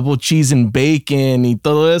canción Double Cheese and Bacon y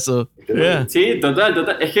todo eso. Yeah. Sí,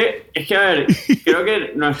 total. Es que, a ver, creo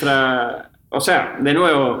que o sea, de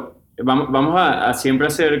nuevo, vamos a siempre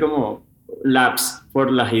hacer como laps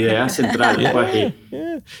por las ideas centrales.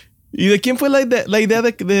 ¿Y de quién fue la idea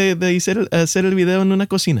de hacer el video en una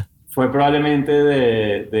cocina? Fue probablemente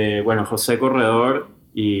de José Corredor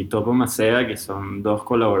y Topo Maceda, que son dos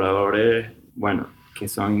colaboradores, que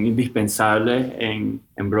son indispensables en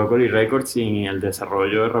Broccoli Records y en el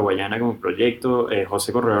desarrollo de Rawayana como proyecto.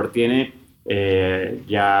 José Corredor tiene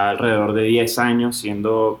ya alrededor de 10 años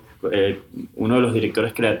siendo uno de los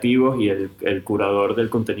directores creativos y el curador del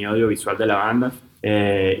contenido audiovisual de la banda.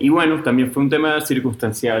 Y también fue un tema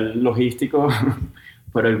circunstancial logístico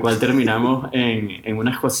por el cual terminamos en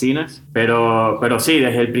unas cocinas, pero sí,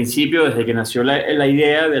 desde el principio, desde que nació la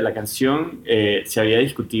idea de la canción, se había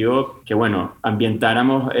discutido que,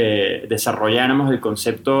 ambientáramos, desarrolláramos el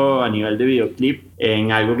concepto a nivel de videoclip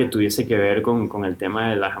en algo que tuviese que ver con el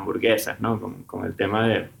tema de las hamburguesas, ¿no? Con el tema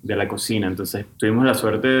de la cocina. Entonces tuvimos la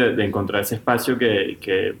suerte de encontrar ese espacio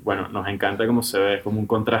que nos encanta cómo se ve, es como un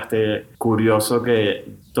contraste curioso que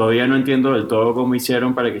todavía no entiendo del todo cómo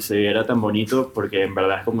hicieron para que se viera tan bonito, porque en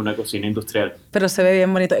verdad es como una cocina industrial. Pero se ve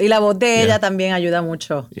bien bonito. Y la voz de ella también ayuda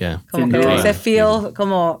mucho. Como Sin que duda. ese feel,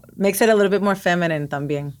 como makes it a little bit more feminine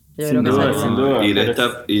también. Sin duda.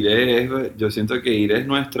 Yo siento que Ire es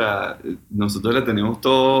nuestra... Nosotros le tenemos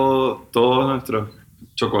todos nuestros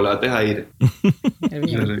chocolates a Ire.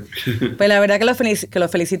 Pues la verdad que lo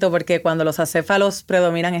felicito, porque cuando los acéfalos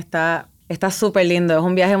predominan está súper lindo. Es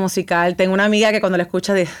un viaje musical. Tengo una amiga que cuando la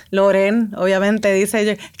escucha, Loren, obviamente,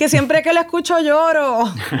 dice que siempre que la escucho lloro.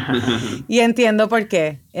 Y entiendo por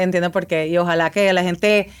qué. Y ojalá que la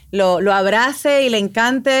gente lo abrace y le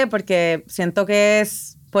encante, porque siento que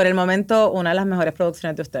es, por el momento, una de las mejores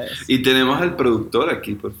producciones de ustedes. Y tenemos al productor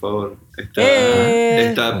aquí, por favor.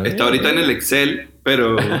 Está ahorita en el Excel,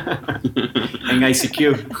 pero... en ICQ.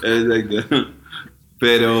 Exacto.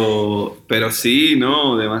 Pero sí,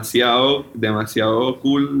 no, demasiado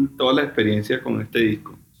cool toda la experiencia con este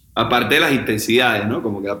disco. Aparte de las intensidades, ¿no?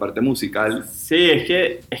 Como que la parte musical. Sí, es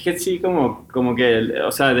que sí, como que,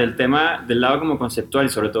 o sea, del tema, del lado como conceptual y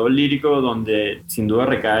sobre todo lírico, donde sin duda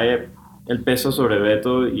recae el peso sobre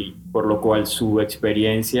Beto, y por lo cual su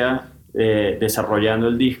experiencia desarrollando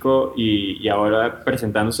el disco y ahora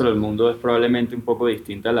presentándoselo al mundo es probablemente un poco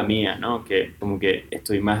distinta a la mía, ¿no? Que como que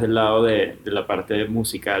estoy más del lado de la parte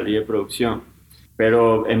musical y de producción,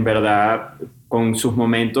 pero en verdad con sus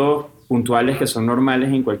momentos puntuales que son normales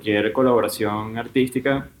en cualquier colaboración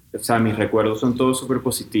artística. O sea, mis recuerdos son todos súper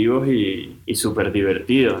positivos y súper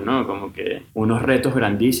divertidos, ¿no? Como que unos retos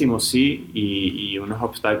grandísimos, sí, y unos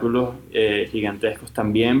obstáculos gigantescos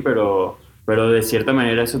también, pero de cierta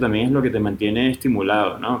manera eso también es lo que te mantiene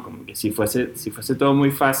estimulado, ¿no? Como que si fuese todo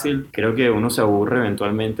muy fácil, creo que uno se aburre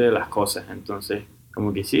eventualmente de las cosas. Entonces,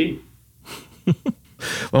 como que sí.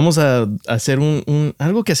 Vamos a hacer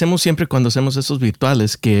algo que hacemos siempre cuando hacemos esos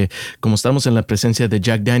virtuales, que como estamos en la presencia de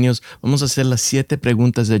Jack Daniels, vamos a hacer las 7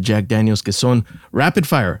 preguntas de Jack Daniels, que son rapid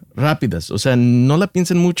fire, rápidas. O sea, no la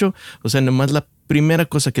piensen mucho, o sea, nomás la primera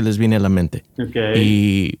cosa que les viene a la mente. Okay.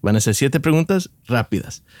 Y van a ser 7 preguntas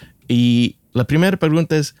rápidas. Y La primera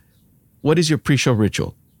pregunta es, what is your pre-show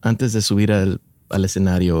ritual? Antes de subir al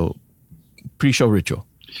escenario, pre-show ritual.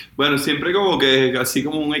 Bueno, siempre como que así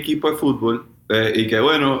como un equipo de fútbol, y que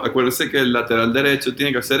bueno, acuérdense que el lateral derecho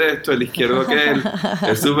tiene que hacer esto, el izquierdo aquel,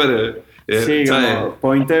 es súper... sí, como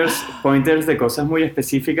pointers de cosas muy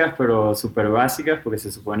específicas, pero súper básicas, porque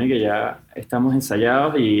se supone que ya estamos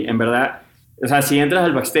ensayados y en verdad, o sea, si entras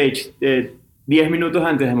al backstage 10 minutos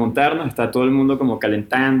antes de montarnos, está todo el mundo como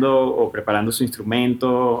calentando o preparando su instrumento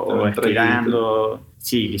o estirando.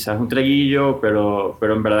 Sí, quizás un traguillo, pero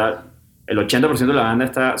en verdad el 80% de la banda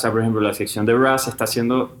está, o sea, por ejemplo, la sección de brass está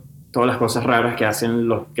haciendo todas las cosas raras que hacen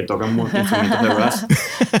los que tocan instrumentos de brass,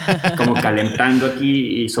 como calentando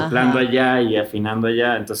aquí y soplando allá y afinando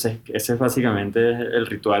allá. Entonces, ese es básicamente el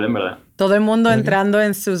ritual, en verdad. Todo el mundo entrando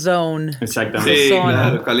en su zone. Exactamente. Sí,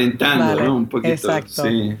 claro, calentando, ¿no? Un poquito. Exacto.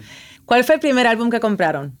 Sí. ¿Cuál fue el primer álbum que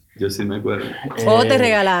compraron? Yo sí me acuerdo. ¿O te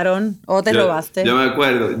regalaron? ¿O te robaste? Yo me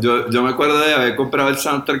acuerdo. Yo me acuerdo de haber comprado el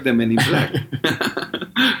soundtrack de Men in Black.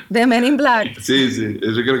 ¿De Men in Black? Sí.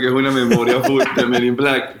 Eso creo que es una memoria full de Men in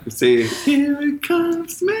Black. Sí. Here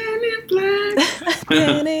comes Men in Black.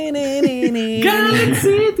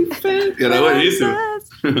 Galaxy Defense. Que era buenísimo.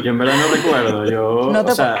 Yo en verdad no recuerdo.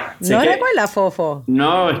 ¿No recuerdas, Fofo?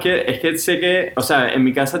 No, es que sé que, o sea, en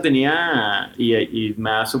mi casa tenía, y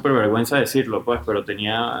me da súper vergüenza decirlo, pues, pero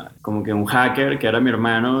tenía como que un hacker que era mi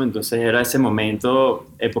hermano, entonces era ese momento,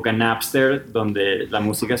 época Napster, donde la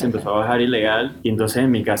música se empezó a bajar ilegal, y entonces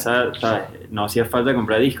en mi casa, ¿sabes? No hacía falta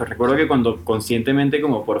comprar discos. Recuerdo que cuando conscientemente,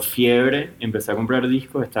 como por fiebre, empecé a comprar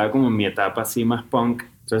discos, estaba como en mi etapa así más punk,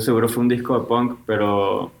 entonces seguro fue un disco de punk,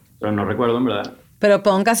 pero no recuerdo en verdad. Pero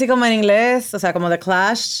pon casi como en inglés, o sea, como The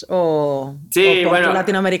Clash o pop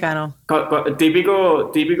latinoamericano.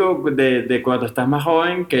 Típico de cuando estás más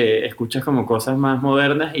joven, que escuchas como cosas más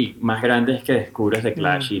modernas y más grandes que descubres The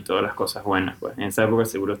Clash y todas las cosas buenas. Pues en esa época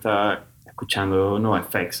seguro estaba escuchando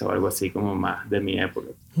NoFX o algo así como más de mi época.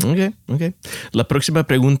 Ok. La próxima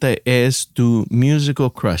pregunta es tu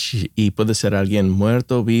musical crush, y puede ser alguien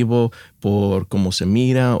muerto, vivo, por cómo se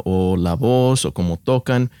mira o la voz o cómo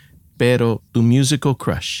tocan. Pero tu musical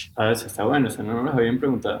crush. A ver, está bueno, eso no nos habían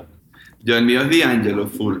preguntado. Yo, el mío es D'Angelo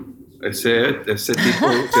full. Ese tipo,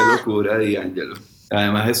 qué locura, D'Angelo.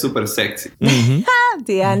 Además es súper sexy.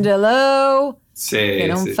 D'Angelo. Sí.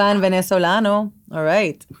 Era un fan venezolano. All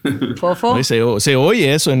right. Fofo. Se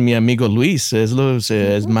oye eso en mi amigo Luis. Es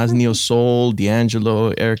más neo soul,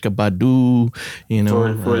 D'Angelo, Erykah Badu,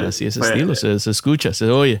 así ese estilo. Se escucha, se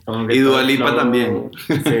oye. Y Dua Lipa también.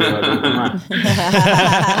 Sí, Dua Lipa más.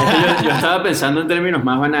 yo estaba pensando en términos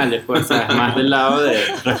más banales, pues, ¿sabes? Más del lado de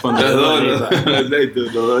responder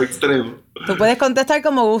los dos extremos. Tú puedes contestar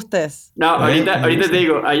como gustes. No, ahorita te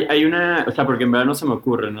digo, hay una, o sea, porque en verdad no se me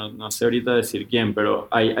ocurre, no sé ahorita decir quién, pero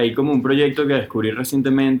hay como un proyecto que descubrí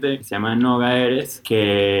recientemente que se llama Noga Eres,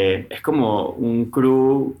 que es como un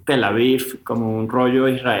crew Tel Aviv, como un rollo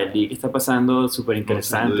israelí que está pasando súper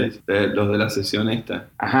interesante. Los de la sesión esta.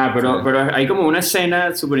 Ajá, pero hay como una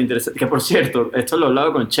escena súper interesante, que por cierto, esto lo he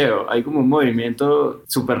hablado con Cheo, hay como un movimiento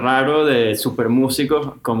súper raro de súper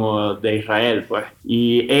músicos como de Israel, pues,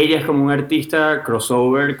 y ella es como un artista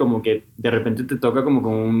crossover, como que de repente te toca como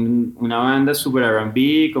con una banda súper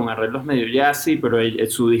R&B, con arreglos medio jazzy, pero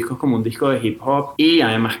su disco es como un disco de hip hop y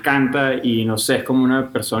además canta y no sé, es como una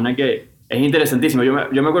persona que es interesantísimo. Yo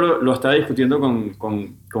me acuerdo, lo estaba discutiendo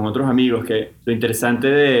con otros amigos, que lo interesante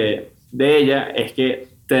de ella es que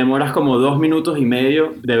te demoras como 2 minutos y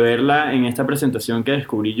medio de verla en esta presentación que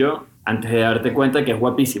descubrí yo antes de darte cuenta que es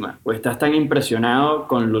guapísima. Pues estás tan impresionado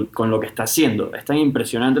con lo que está haciendo. Es tan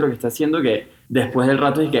impresionante lo que está haciendo que después del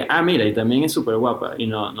rato es que, mira, y también es súper guapa y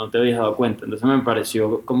no te habías dado cuenta. Entonces me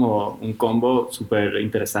pareció como un combo súper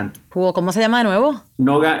interesante. ¿Cómo se llama de nuevo?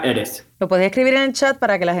 Noga Eres. ¿Lo puedes escribir en el chat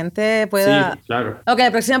para que la gente pueda...? Sí, claro. Ok,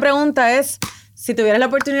 la próxima pregunta es... Si tuvieras la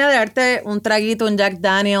oportunidad de darte un traguito, un Jack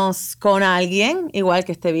Daniels con alguien, igual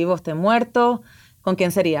que esté vivo o esté muerto, ¿con quién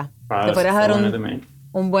sería? ¿Te podrías dar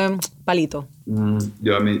un buen palito?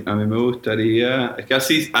 Yo a mí me gustaría... Es que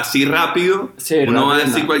así rápido uno va a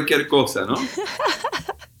decir cualquier cosa, ¿no?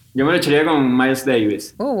 Yo me lo echaría con Miles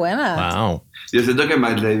Davis. Buena. Wow. Yo siento que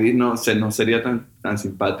Miles Davis no sería tan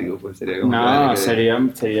simpático, pues sería como... No, sería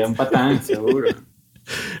un patán, seguro.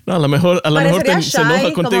 No, a lo mejor se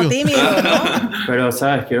enoja contigo. Como tímido, ¿no? Pero,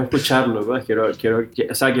 ¿sabes? Quiero escucharlo, pues.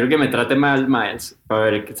 Quiero que me trate mal Miles para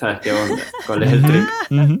ver, ¿sabes? ¿Qué onda? ¿Cuál es el trick?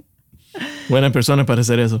 Buena persona para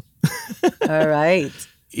hacer eso. All right.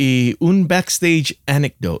 Y un backstage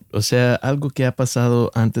anecdote, o sea, algo que ha pasado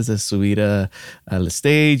antes de subir al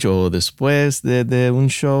stage o después de un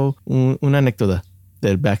show, una anécdota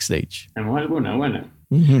del backstage. ¿Tenemos alguna buena?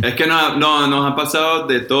 Es que nos ha pasado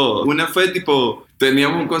de todo. Una fue tipo,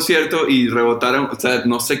 teníamos un concierto y rebotaron, o sea,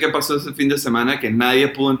 no sé qué pasó ese fin de semana, que nadie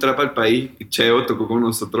pudo entrar para el país. Cheo tocó con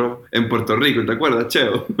nosotros en Puerto Rico, ¿te acuerdas,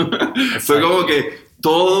 Cheo? Fue como que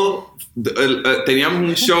todo, teníamos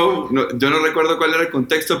un show, yo no recuerdo cuál era el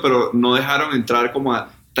contexto, pero no dejaron entrar como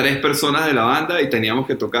a 3 personas de la banda y teníamos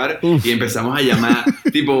que tocar. Y empezamos a llamar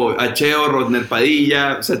tipo a Cheo, Rodner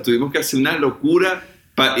Padilla, o sea, tuvimos que hacer una locura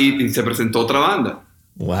y se presentó otra banda.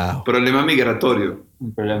 Wow. Problema migratorio.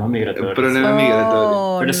 Un problema migratorio. Pero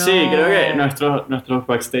no. Sí, creo que nuestros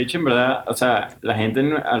backstage, en verdad, o sea, la gente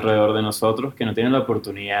alrededor de nosotros que no tiene la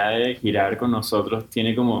oportunidad de girar con nosotros,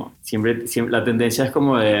 tiene como, siempre la tendencia es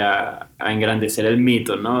como de a engrandecer el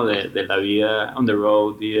mito, ¿no? De la vida on the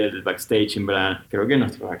road y del backstage, en verdad. Creo que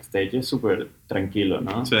nuestro backstage es súper tranquilo,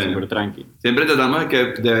 ¿no? Sí. Súper tranquilo. Siempre tratamos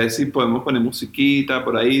de ver si podemos poner musiquita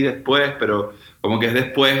por ahí después, pero como que es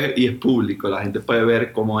después y es público, la gente puede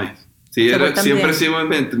ver cómo es. Sí, siempre somos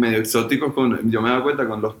medio exóticos yo me he dado cuenta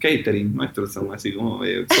con los catering nuestros, son así como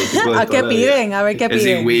medio exóticos. ¿A qué piden? A ver qué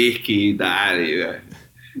piden. Es whisky y tal.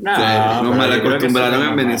 No, o sea, nos mal acostumbraron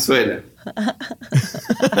en Venezuela.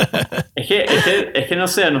 Es que no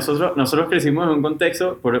sé, nosotros crecimos en un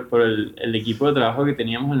contexto por el equipo de trabajo que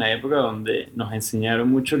teníamos en la época donde nos enseñaron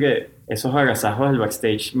mucho que esos agasajos del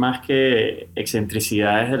backstage, más que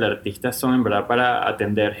excentricidades del artista, son en verdad para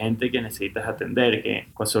atender gente que necesitas atender, que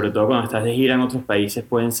sobre todo cuando estás de gira en otros países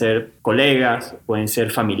pueden ser colegas, pueden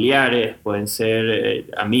ser familiares, pueden ser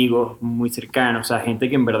amigos muy cercanos, o sea, gente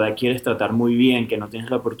que en verdad quieres tratar muy bien, que no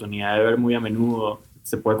tienes la oportunidad de ver muy a menudo.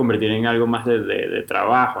 Se puede convertir en algo más de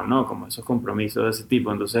trabajo, ¿no? Como esos compromisos de ese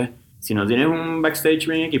tipo. Entonces, si no tienes un backstage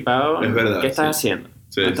bien equipado, es verdad, ¿qué estás haciendo?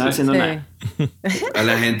 Sí, no estás haciendo nada. A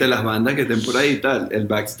la gente, las bandas que estén por ahí y tal, el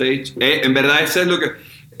backstage. En verdad,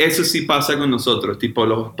 eso sí pasa con nosotros. Tipo,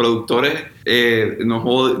 los productores nos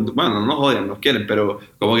odian, nos quieren, pero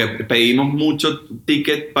como que pedimos mucho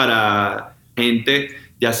ticket para gente,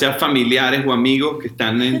 ya sea familiares o amigos que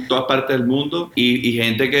están en todas partes del mundo y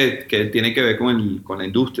gente que tiene que ver con la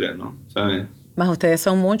industria, ¿no? ¿Sabes? Más ustedes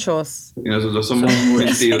son muchos. Y nosotros somos muy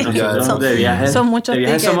tíos. De viajes, son muchos de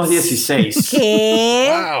viajes tickets. Somos 16. ¿Qué?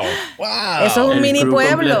 Wow. Eso es un mini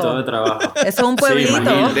pueblo. De trabajo. Eso es un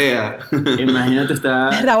pueblito. Sí, imagínate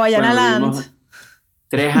estar Rawayana Land.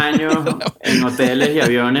 3 años en hoteles y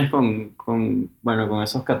aviones con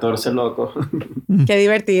esos 14 locos. Qué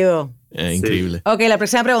divertido. Increíble. Ok, la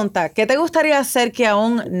próxima pregunta. ¿Qué te gustaría hacer que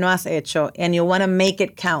aún no has hecho? And you want to make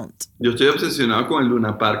it count. Yo estoy obsesionado con el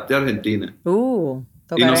Luna Park de Argentina.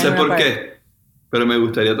 Y no sé por qué, pero me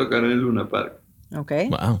gustaría tocar en el Luna Park. Ok.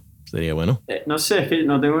 Wow, sería bueno. No sé, es que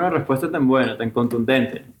no tengo una respuesta tan buena, tan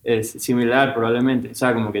contundente. Es similar probablemente. O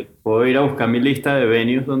sea, como que puedo ir a buscar mi lista de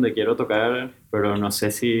venues donde quiero tocar, pero no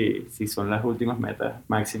sé si son las últimas metas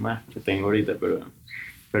máximas que tengo ahorita,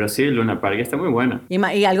 pero sí, Luna Park está muy bueno.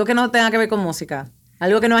 Y algo que no tenga que ver con música.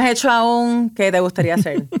 Algo que no has hecho aún que te gustaría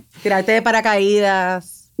hacer. Tirarte de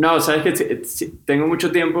paracaídas. No, sabes que tengo mucho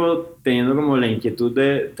tiempo teniendo como la inquietud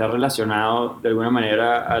de estar relacionado de alguna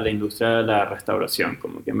manera a la industria de la restauración.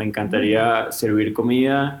 Como que me encantaría servir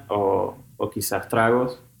comida o quizás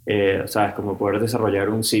tragos. Sabes, como poder desarrollar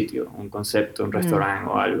un sitio, un concepto, un restaurante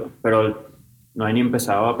o algo. Pero no he ni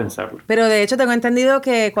empezado a pensarlo. Pero de hecho tengo entendido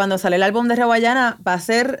que cuando sale el álbum de Rawayana va a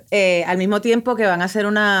ser al mismo tiempo que van a hacer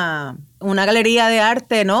una galería de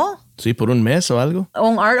arte, ¿no? Sí, por un mes o algo.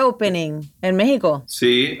 Un art opening en México.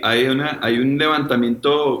 Sí, hay un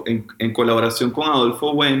levantamiento en colaboración con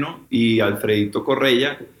Adolfo Bueno y Alfredito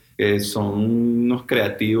Correia, que son unos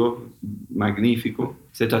creativos magníficos.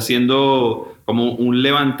 Se está haciendo como un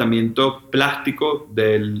levantamiento plástico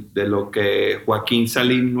de lo que Joaquín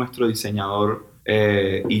Salín, nuestro diseñador,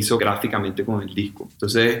 hizo gráficamente con el disco.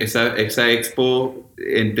 Entonces esa expo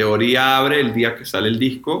en teoría abre el día que sale el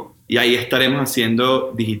disco y ahí estaremos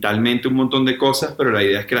haciendo digitalmente un montón de cosas, pero la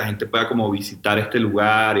idea es que la gente pueda como visitar este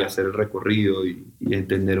lugar y hacer el recorrido y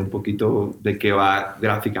entender un poquito de qué va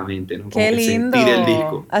gráficamente, ¿no? Qué lindo. Sentir el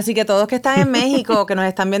disco. Así que todos que están en México, que nos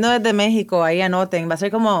están viendo desde México, ahí anoten. Va a ser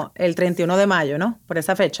como el 31 de mayo, ¿no? Por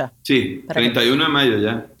esa fecha. Sí, 31 de mayo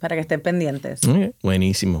ya. Para que estén pendientes.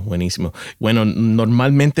 Buenísimo. Bueno,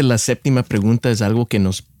 normalmente la séptima pregunta es algo que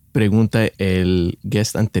nos pregunta el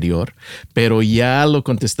guest anterior, pero ya lo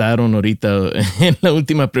contestaron ahorita en la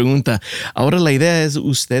última pregunta. Ahora la idea es,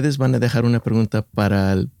 ustedes van a dejar una pregunta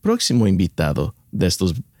para el próximo invitado de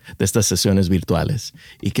estos de estas sesiones virtuales?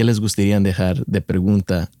 ¿Y qué les gustaría dejar de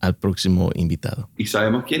pregunta al próximo invitado? ¿Y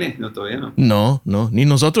sabemos quién es? No, todavía no. No, ni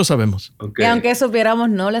nosotros sabemos. Okay. Y aunque supiéramos,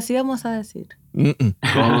 no les íbamos a decir.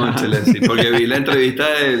 Cónchale, sí, porque vi la entrevista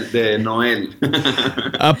de Noel.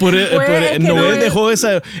 Noel dejó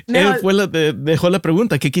esa. Él dejó la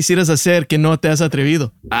pregunta: ¿qué quisieras hacer que no te has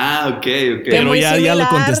atrevido? Ok. Pero ya lo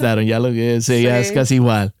contestaron, ya es casi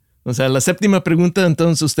igual. O sea, la 7ª pregunta,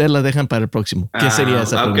 entonces ustedes la dejan para el próximo. ¿Qué sería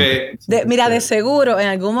esa pregunta? Mira, de seguro, en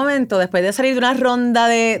algún momento, después de salir de una ronda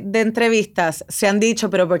de entrevistas, se han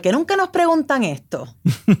dicho, pero ¿por qué nunca nos preguntan esto?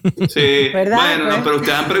 Sí, ¿verdad? Bueno, Pues, no, pero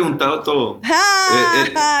ustedes han preguntado todo.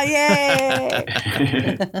 Yeah.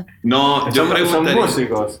 No, yo preguntaría. Son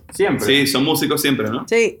músicos, siempre. Sí, son músicos siempre, ¿no?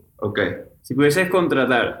 Sí. Ok. Si pudieses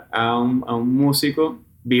contratar a un músico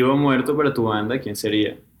vivo o muerto para tu banda, ¿quién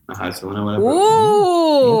sería? Ajá, esa es una buena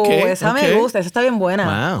pregunta. Esa me gusta, esa está bien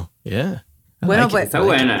buena. Wow, yeah. Bueno, pues Está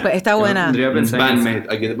buena. Pues está buena. Yo tendría que pensar en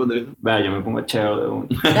Bandmate, ¿a quién te pondrías? yo me pongo a Cheo de uno.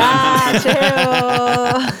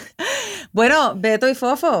 Cheo. Bueno, Beto y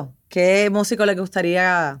Fofo, ¿qué músico les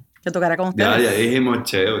gustaría que tocara con ustedes? Ya dijimos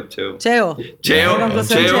Cheo. Cheo.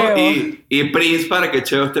 Y Prince para que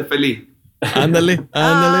Cheo esté feliz. Ándale, wow.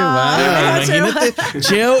 Imagínate,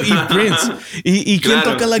 Cheo y Prince. ¿Y quién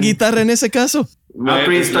toca la guitarra en ese caso?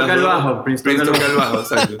 Prince toca el bajo. Prince toca el bajo,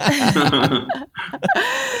 exacto.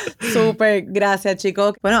 Súper, gracias,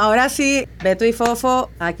 chicos. Bueno, ahora sí, Beto y Fofo,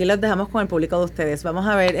 aquí los dejamos con el público de ustedes. Vamos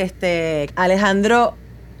a ver Alejandro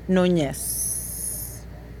Núñez.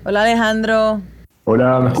 Hola, Alejandro.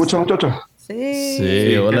 Hola, ¿me escuchan, muchachos?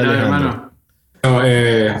 Sí, hola, Alejandro.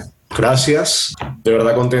 Gracias, de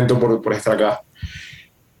verdad contento por estar acá.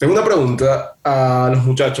 Tengo una pregunta a los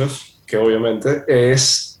muchachos, que obviamente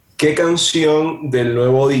es, ¿qué canción del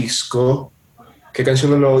nuevo disco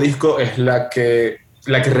es la que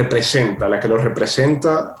representa, la que lo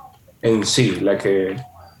representa en sí, la que,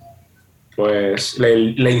 pues,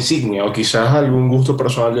 la insignia, o quizás algún gusto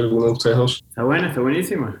personal de alguno de ustedes dos? Está buena, está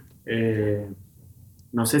buenísima.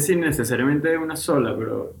 No sé si necesariamente una sola,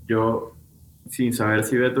 pero yo, sin saber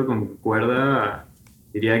si Beto concuerda,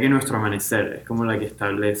 diría que Nuestro Amanecer es como la que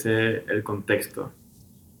establece el contexto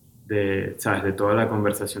de toda la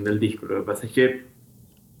conversación del disco. Lo que pasa es que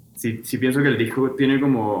sí pienso que el disco tiene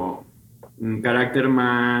como un carácter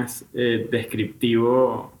más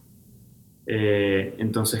descriptivo,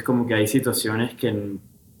 entonces como que hay situaciones que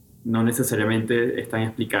no necesariamente están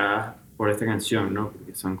explicadas por esta canción, ¿no?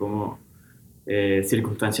 Porque son como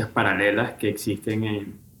circunstancias paralelas que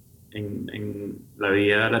existen en la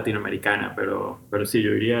vida latinoamericana, pero sí,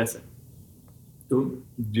 yo diría esa. ¿Tú?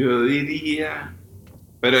 Yo diría...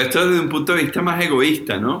 Pero esto desde un punto de vista más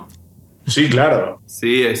egoísta, ¿no? Sí, claro.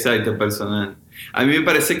 Sí, exacto, personal. A mí me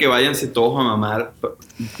parece que váyanse todos a mamar,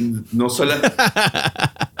 no solo...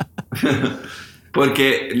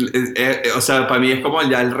 Porque, o sea, para mí es como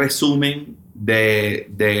ya el resumen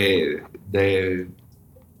después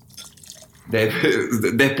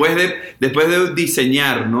de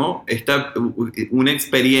diseñar, ¿no? Una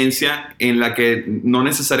experiencia en la que no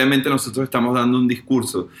necesariamente nosotros estamos dando un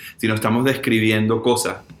discurso, sino estamos describiendo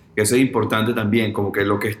cosas. Que eso es importante también, como que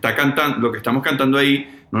lo que estamos cantando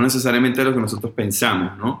ahí no necesariamente es lo que nosotros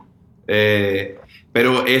pensamos, ¿no?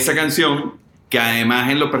 Pero esa canción, que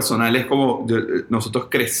además en lo personal es como nosotros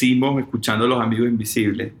crecimos escuchando Los Amigos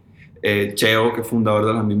Invisibles. Cheo, que es fundador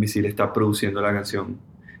de Los Amigos Invisibles, está produciendo la canción.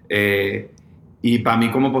 Y para mí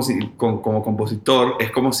como compositor es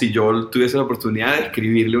como si yo tuviese la oportunidad de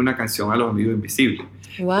escribirle una canción a Los Amigos Invisibles.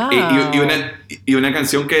 Wow. Y una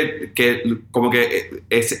canción que como que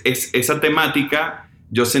esa temática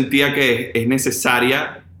yo sentía que es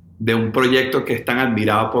necesaria de un proyecto que es tan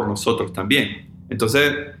admirado por nosotros también.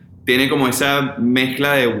 Entonces tiene como esa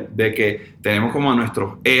mezcla de que tenemos como a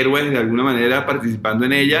nuestros héroes de alguna manera participando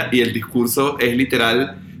en ella, y el discurso es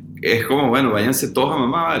literal, es como, bueno, váyanse todos a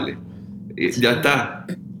mamá, vale. Y ya está.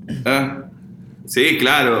 Sí,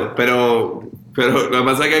 claro, pero lo que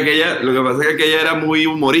pasa es que aquella era muy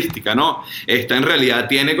humorística, ¿no? Esta en realidad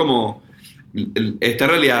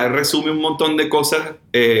resume un montón de cosas,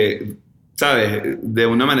 ¿sabes? De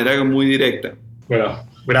una manera muy directa. Bueno,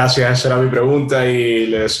 gracias, esa era mi pregunta y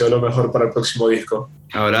le deseo lo mejor para el próximo disco.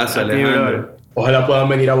 Abrazo, Alejandro. Ojalá puedan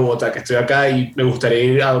venir a Bogotá, que estoy acá y me gustaría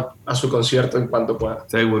ir a su concierto en cuanto pueda.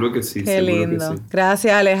 Seguro que sí. Qué lindo. Sí.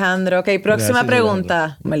 Gracias, Alejandro. Ok, próxima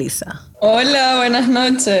pregunta, Melissa. Hola, buenas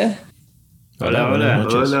noches.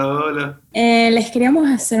 Hola. Les queríamos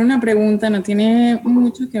hacer una pregunta, no tiene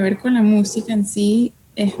mucho que ver con la música en sí,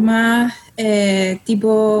 es más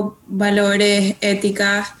tipo valores,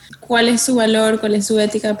 éticas. ¿Cuál es su valor, cuál es su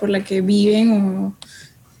ética por la que viven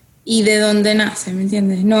y de dónde nace, ¿me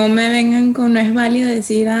entiendes? No me vengan con no es válido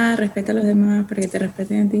decir, respeta a los demás para que te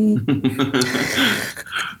respeten a ti.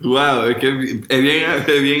 Wow, es que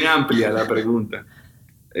es bien amplia la pregunta.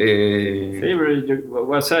 Sí, pero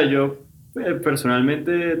yo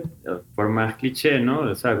personalmente, por más cliché, ¿no?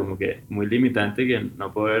 O sea, como que muy limitante que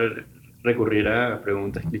no poder recurrir a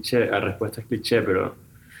preguntas cliché, a respuestas cliché, pero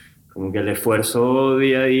como que el esfuerzo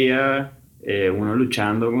día a día, uno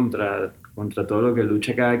luchando contra todo lo que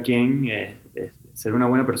lucha cada quien, es ser una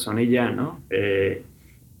buena persona y ya, ¿no?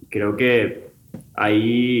 Creo que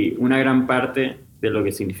hay una gran parte de lo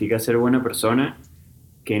que significa ser buena persona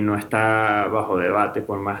que no está bajo debate,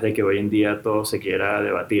 por más de que hoy en día todo se quiera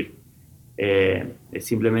debatir. Es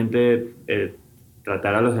simplemente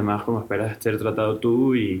tratar a los demás como esperas ser tratado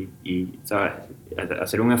tú y ¿sabes?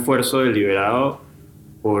 Hacer un esfuerzo deliberado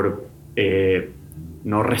por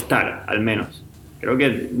no restar, al menos. Creo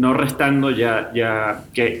que no restando ya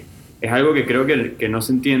que es algo que creo que no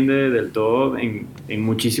se entiende del todo en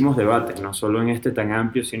muchísimos debates, no solo en este tan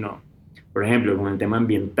amplio, sino, por ejemplo, con el tema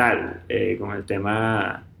ambiental, con el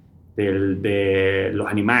tema de los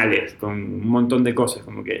animales, con un montón de cosas,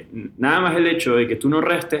 como que nada más el hecho de que tú no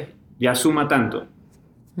restes ya suma tanto.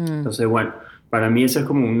 Entonces, bueno, para mí ese es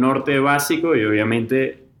como un norte básico y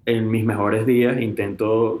obviamente en mis mejores días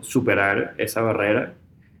intento superar esa barrera,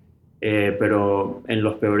 pero en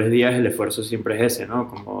los peores días el esfuerzo siempre es ese, ¿no?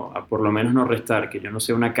 Como a por lo menos no restar, que yo no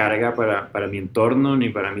sea una carga para mi entorno, ni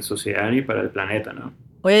para mi sociedad, ni para el planeta, ¿no?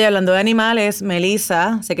 Oye, y hablando de animales,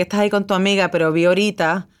 Melissa, sé que estás ahí con tu amiga, pero vi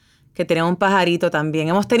ahorita que tenía un pajarito también.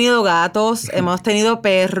 Hemos tenido gatos, hemos tenido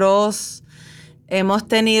perros, hemos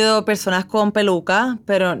tenido personas con peluca,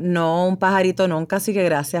 pero no un pajarito nunca, así que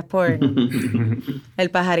gracias por el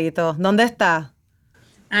pajarito. ¿Dónde está?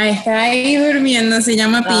 Está ahí durmiendo, se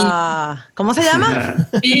llama Piña. ¿Cómo se llama?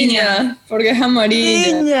 Piña, porque es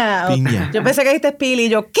amarilla. Piña. Yo pensé que dijiste Pili y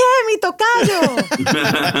yo, ¿qué? ¡Mi tocayo!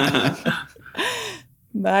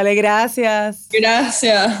 Vale, gracias.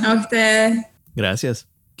 Gracias a ustedes. Gracias.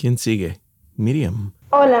 ¿Quién sigue? Miriam.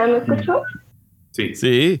 Hola, ¿me escuchó? Sí.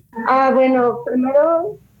 Sí. Bueno,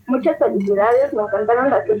 primero, muchas felicidades, me encantaron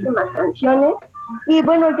las últimas canciones. Y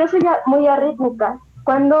bueno, yo soy muy arrítmica.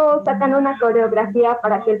 ¿Cuándo sacan una coreografía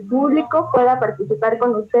para que el público pueda participar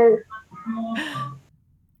con ustedes?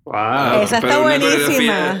 Wow, esa está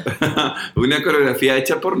buenísima. Una coreografía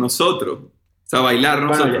hecha por nosotros. O sea, bailar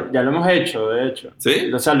nosotros. Bueno, ya lo hemos hecho, de hecho.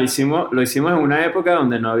 ¿Sí? O sea, lo hicimos en una época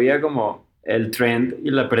donde no había como el trend y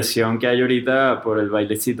la presión que hay ahorita por el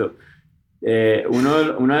bailecito.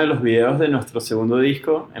 Uno de los videos de nuestro segundo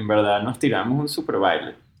disco, en verdad nos tiramos un super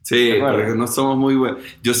baile. Sí, porque no somos muy buenos.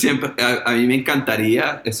 Yo siempre, a mí me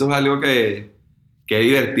encantaría, eso es algo que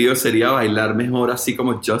divertido sería bailar mejor así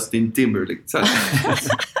como Justin Timberlake, ¿sabes?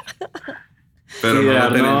 Pero no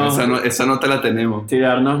la tenemos, esa no te la tenemos.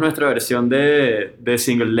 Tirarnos nuestra versión de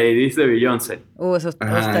Single Ladies de Beyoncé. Eso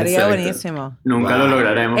estaría buenísimo. Nunca lo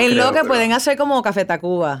lograremos. En lo que pueden hacer como Café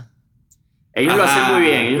Tacuba. Ellos lo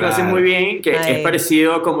hacen muy bien, que es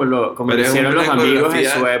parecido como lo hicieron los amigos en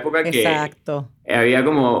su época, que exacto. Había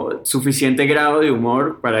como suficiente grado de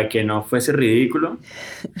humor para que no fuese ridículo.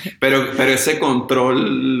 Pero ese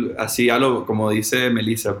control, así como dice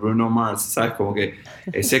Melissa, Bruno Mars, ¿sabes? Como que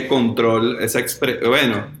ese control, esa expresión,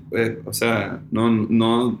 bueno, o sea,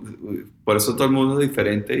 no, por eso todo el mundo es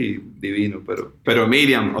diferente y divino, pero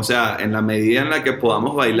Miriam, o sea, en la medida en la que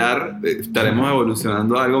podamos bailar, estaremos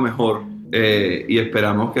evolucionando a algo mejor. Y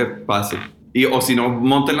esperamos que pase. O si no,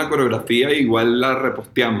 monten la coreografía, igual la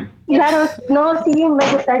reposteamos. Claro, no, sí, me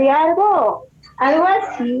gustaría algo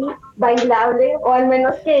así, bailable, o al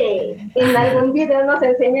menos que en algún video nos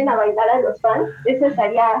enseñen a bailar a los fans. Eso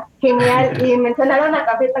estaría genial. Y mencionaron a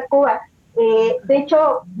Café Tacuba. De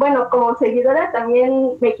hecho, bueno, como seguidora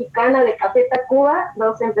también mexicana de Café Tacuba,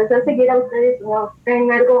 los empecé a seguir a ustedes, en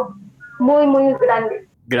algo muy, muy grande.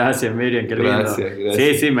 Gracias, Miriam, qué lindo.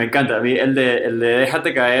 Gracias. Sí, me encanta. A mí el de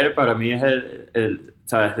Déjate Caer para mí es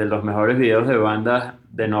 ¿sabes? De los mejores videos de bandas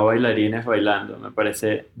de no bailarines bailando. Me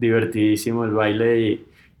parece divertidísimo el baile y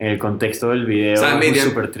en el contexto del video, o sea, es un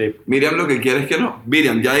super trip. Miriam lo que quiere es que no.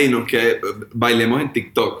 Miriam, ya dinos que bailemos en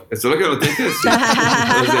TikTok. Eso es lo que nos tienes que decir.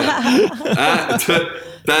 O sea,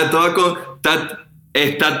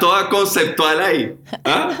 está toda conceptual ahí.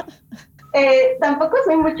 ¿Ah? Tampoco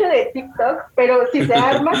soy mucho de TikTok, pero si se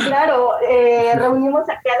arma, claro, reunimos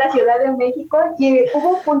aquí a la Ciudad de México y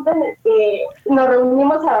hubo un punto en el que nos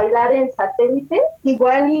reunimos a bailar en satélite,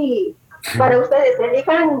 igual y para ustedes.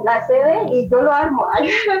 Elijan la sede y yo lo armo.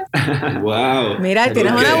 Wow. Mira,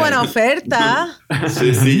 tienes una buena oferta.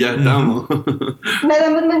 Sí, ya estamos. Nada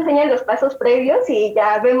más me enseñan los pasos previos y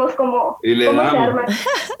ya vemos cómo se arma.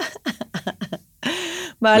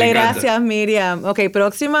 Vale, gracias, Miriam. Ok,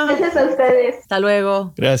 próxima. Gracias a ustedes. Hasta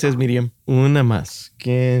luego. Gracias, Miriam. Una más.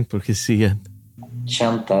 ¿Quién? Porque sigan.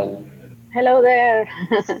 Chantal. Hello there.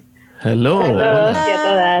 Hello. A todos y a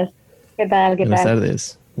todas. ¿Qué tal? Buenas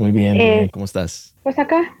tardes. Muy bien. ¿Cómo estás? Pues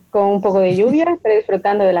acá, con un poco de lluvia, pero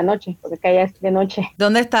disfrutando de la noche, porque acá ya es de noche.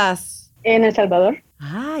 ¿Dónde estás? En El Salvador.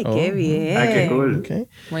 Ay, qué bien. Qué cool. Okay.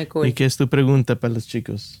 Muy cool. ¿Y qué es tu pregunta para los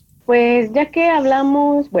chicos? Pues ya que hablaban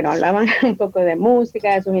un poco de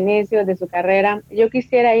música, de sus inicios, de su carrera, yo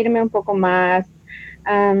quisiera irme un poco más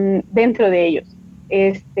dentro de ellos.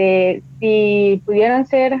 Si pudieran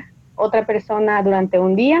ser otra persona durante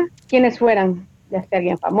un día, ¿quiénes fueran? Ya sea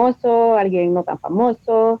alguien famoso, alguien no tan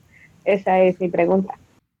famoso. Esa es mi pregunta.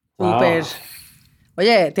 Súper.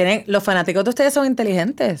 Oye, los fanáticos de ustedes son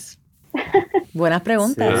inteligentes. Buenas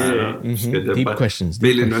preguntas. Sí. Deep questions.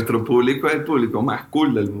 Billy, nuestro público es el público más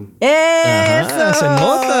cool del mundo. ¡Eso! Se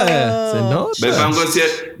nota.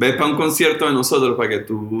 Ve para un concierto de nosotros para que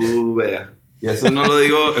tú veas. Y eso no lo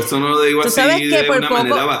digo así de una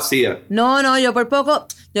manera vacía. No,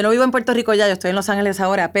 yo no vivo en Puerto Rico ya, yo estoy en Los Ángeles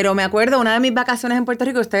ahora, pero me acuerdo una de mis vacaciones en Puerto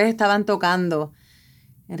Rico, ustedes estaban tocando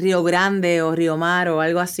en Río Grande o Río Mar o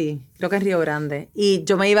algo así. Creo que es Río Grande. Y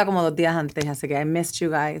yo me iba como 2 días antes, así que I missed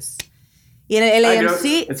you guys. Y en el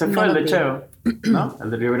AMC... Ese fue el de Cheo, ¿no?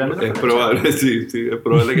 El de Río Grande. Es probable, sí, es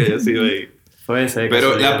probable que haya sido ahí. Fue ese.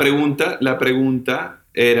 Pero la pregunta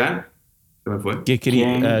era... ¿Qué me fue?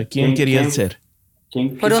 ¿Quién quería ser?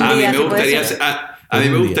 Por un día, a mí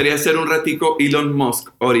me gustaría ser un ratico Elon Musk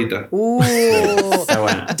ahorita.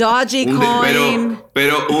 Dogecoin.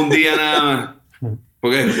 Pero un día nada más.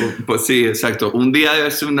 Porque, pues sí, exacto. Un día de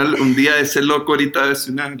ser loco ahorita debe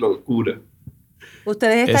ser una locura.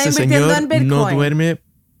 Ustedes están Ese invirtiendo señor en Bitcoin. no duerme.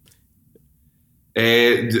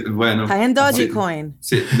 Bueno. ¿Estás en Dogecoin?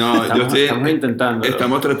 Sí, no, estamos intentando.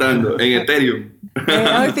 Estamos tratando en Ethereum.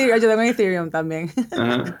 Yo tengo Ethereum también.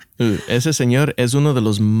 Ajá. Ese señor es uno de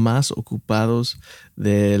los más ocupados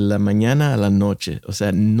de la mañana a la noche. O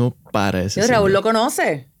sea, no para ese señor. Raúl lo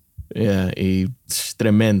conoce. Y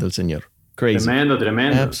tremendo el señor. Crazy.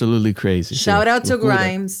 Tremendo. Absolutely crazy. Shout out to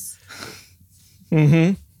Grimes.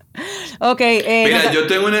 Ok. Mira,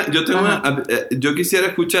 yo quisiera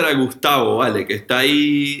escuchar a Gustavo, ¿vale? Que está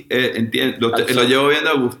ahí, lo llevo viendo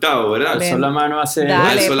a Gustavo, ¿verdad? Alzó la mano hace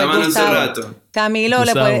rato. Camilo,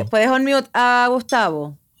 Gustavo. ¿puedes unmute a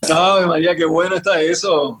Gustavo? ¡Ay, María, qué bueno está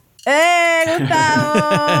eso! Gustavo!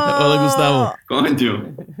 Hola, Gustavo.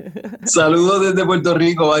 Coño. Saludos desde Puerto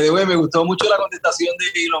Rico. By the way, me gustó mucho la contestación de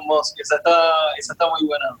Elon Musk. Esa está muy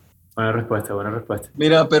buena. Buena respuesta.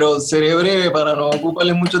 Mira, pero seré breve para no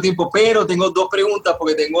ocuparles mucho tiempo, pero tengo 2 preguntas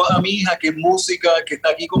porque tengo a mi hija que es música, que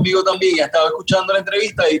está aquí conmigo también y ha estado escuchando la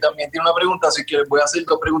entrevista y también tiene una pregunta, así que les voy a hacer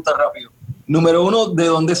 2 preguntas rápido. Número 1, ¿de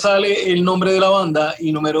dónde sale el nombre de la banda?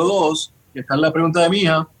 Y número 2, esta es la pregunta de mi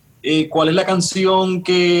hija, ¿cuál es la canción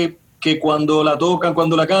que cuando la tocan,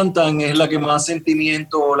 cuando la cantan, es la que más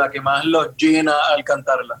sentimiento o la que más los llena al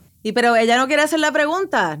cantarla? Pero ella no quiere hacer la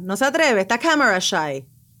pregunta, no se atreve, está camera shy.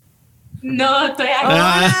 No, estoy aquí.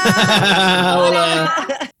 Hola.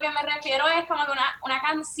 Lo que me refiero es como que una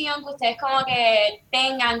canción que ustedes como que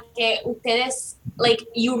tengan, que ustedes, like,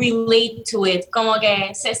 you relate to it, como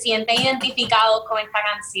que se sienten identificados con esta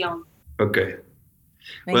canción. Ok.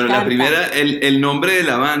 Bueno, la primera, el nombre de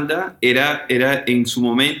la banda era en su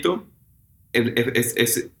momento,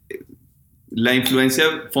 la influencia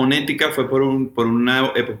fonética fue por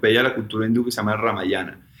una epopeya de la cultura hindú que se llama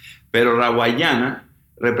Ramayana. Pero Rawayana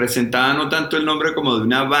representaba no tanto el nombre como de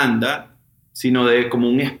una banda, sino de como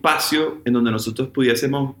un espacio en donde nosotros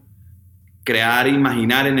pudiésemos crear e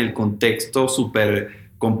imaginar en el contexto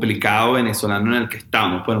súper complicado venezolano en el que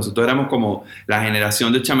estamos. Pues nosotros éramos como la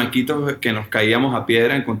generación de chamaquitos que nos caíamos a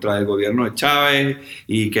piedra en contra del gobierno de Chávez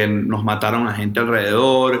y que nos mataron a gente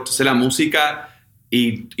alrededor. Entonces la música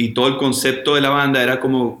y todo el concepto de la banda era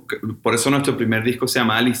como, por eso nuestro primer disco se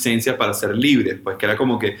llamaba Licencia para ser libres, pues que era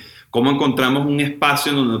como que cómo encontramos un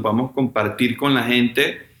espacio en donde podamos compartir con la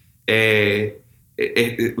gente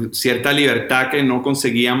cierta libertad que no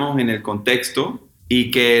conseguíamos en el contexto y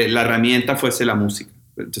que la herramienta fuese la música.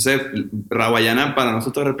 Entonces, Rawayana para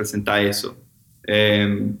nosotros representa eso,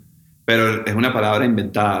 pero es una palabra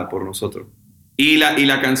inventada por nosotros. Y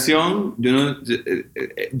la canción,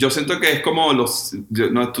 yo siento que es como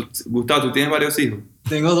Gustavo, ¿tú tienes varios hijos?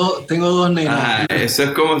 Tengo dos nenas. Eso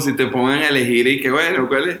es como si te pongan a elegir y que bueno,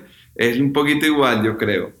 ¿cuál es? Es un poquito igual, yo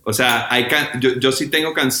creo. O sea, yo sí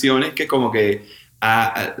tengo canciones que como que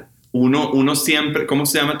uno siempre... ¿Cómo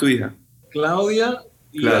se llama tu hija? Claudia.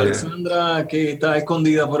 Alexandra, que está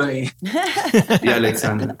escondida por ahí. Y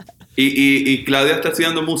Alexandra. ¿Y Claudia está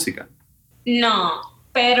estudiando música? No,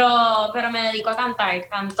 pero me dedico a cantar.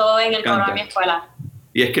 Canto en el coro de mi escuela.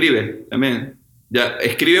 ¿Y escribe también? ¿Ya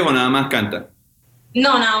escribes o nada más canta?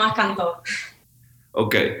 No, nada más canto.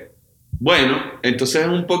 Ok. Bueno, entonces es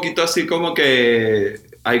un poquito así como que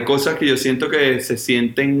hay cosas que yo siento que se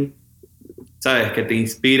sienten, ¿sabes? Que te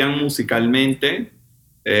inspiran musicalmente,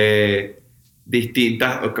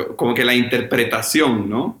 distintas, como que la interpretación,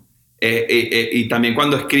 ¿no? Y también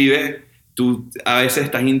cuando escribes, tú a veces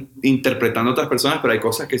estás interpretando a otras personas, pero hay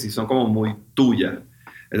cosas que sí son como muy tuyas.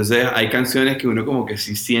 Entonces hay canciones que uno como que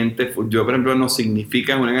sí siente. Yo, por ejemplo, No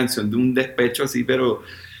Significa es una canción de un despecho así, pero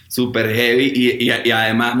súper heavy, y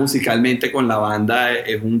además musicalmente con la banda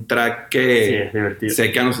es un track que sí, es divertido.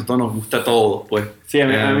 Sé que a nosotros nos gusta todo, pues. Sí, a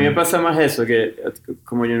mí me pasa más eso, que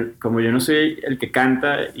como yo no soy el que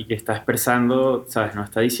canta y que está expresando, ¿sabes? No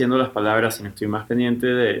está diciendo las palabras, sino estoy más pendiente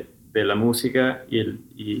de la música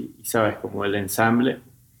y ¿sabes? Como el ensamble.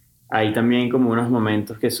 Hay también como unos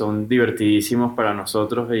momentos que son divertidísimos para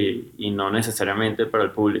nosotros y no necesariamente para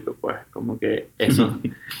el público, pues como que eso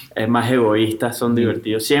es más egoísta, son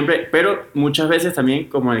divertidos siempre, pero muchas veces también,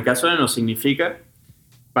 como en el caso de No Significa,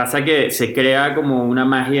 pasa que se crea como una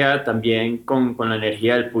magia también con la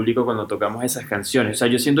energía del público cuando tocamos esas canciones. O sea,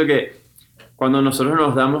 yo siento que cuando nosotros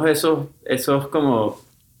nos damos esos como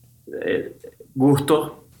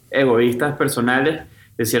gustos egoístas personales,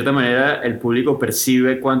 de cierta manera el público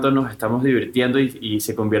percibe cuánto nos estamos divirtiendo y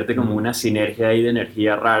se convierte como una sinergia ahí de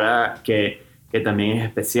energía rara que también es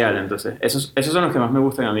especial. Entonces, esos son los que más me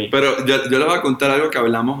gustan a mí. Pero yo les voy a contar algo que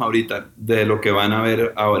hablamos ahorita de lo que van a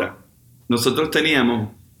ver ahora. Nosotros teníamos,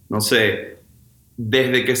 no sé,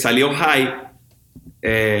 desde que salió High,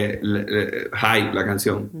 la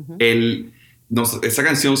canción, esa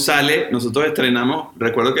canción sale, nosotros estrenamos,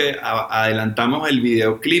 recuerdo que adelantamos el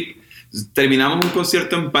videoclip. Terminamos un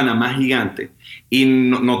concierto en Panamá gigante y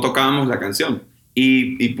no tocábamos la canción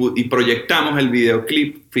y proyectamos el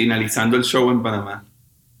videoclip finalizando el show en Panamá,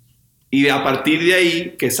 y a partir de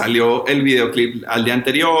ahí que salió el videoclip al día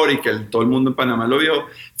anterior y que todo el mundo en Panamá lo vio,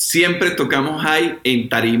 siempre tocamos High en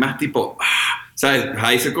tarimas tipo, ¿sabes?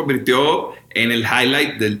 High se convirtió en el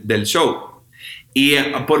highlight del show. Y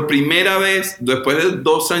por primera vez, después de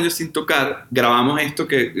 2 años sin tocar, grabamos esto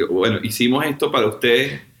hicimos esto para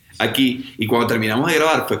ustedes aquí, y cuando terminamos de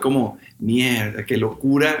grabar fue como, mierda, qué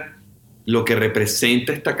locura lo que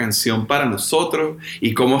representa esta canción para nosotros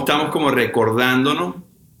y cómo estamos como recordándonos,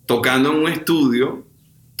 tocando en un estudio,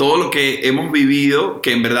 todo lo que hemos vivido,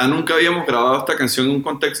 que en verdad nunca habíamos grabado esta canción en un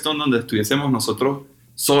contexto en donde estuviésemos nosotros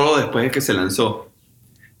solo después de que se lanzó.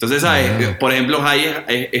 Entonces, ¿sabes? Por ejemplo, Jai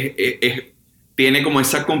tiene como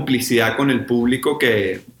esa complicidad con el público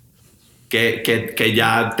que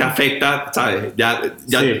ya te afecta, ¿sabes?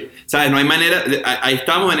 Sí. ¿Sabes? No hay manera. Ahí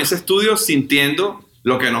estamos en ese estudio sintiendo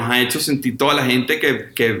lo que nos ha hecho sentir toda la gente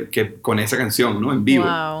que con esa canción, ¿no? En vivo.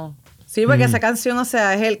 Wow. Sí, porque esa canción, o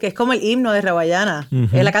sea, es como el himno de Rawayana.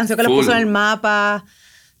 Es la canción que los puso en el mapa.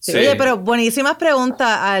 Sí. Oye, pero buenísimas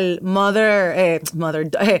preguntas al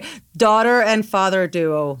daughter and father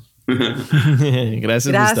duo.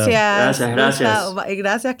 Gracias, Gustavo. Gracias. Y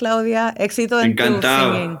gracias, Claudia. Éxito en tu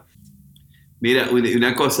singing. Mira,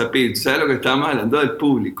 una cosa, Pete, ¿sabes lo que estábamos hablando del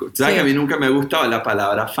público? ¿Sabes que a mí nunca me ha gustado la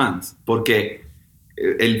palabra fans? Porque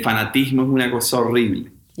el fanatismo es una cosa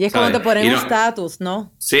horrible. Y es como te ponen un estatus,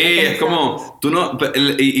 ¿no? Sí, es como, tú no,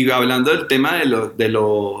 y hablando del tema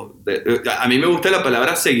a mí me gusta la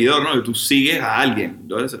palabra seguidor, ¿no? Que tú sigues a alguien,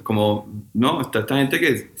 entonces, como, no, está esta gente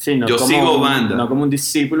que yo sigo banda. No como un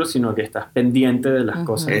discípulo, sino que estás pendiente de las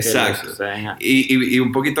cosas. Exacto. Y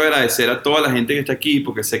un poquito agradecer a toda la gente que está aquí,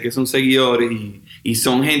 porque sé que son seguidores y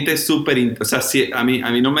son gente súper, o sea, a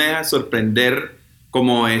mí no me deja sorprender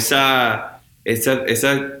como esa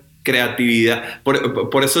creatividad.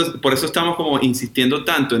 Por eso estamos como insistiendo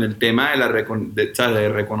tanto en el tema de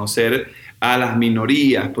reconocer a las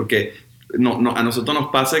minorías, porque a nosotros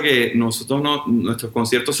nos pasa que nuestros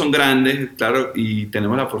conciertos son grandes, claro, y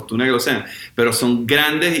tenemos la fortuna de que lo sean, pero son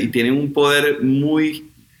grandes y tienen un poder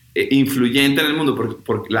muy influyente en el mundo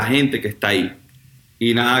por la gente que está ahí.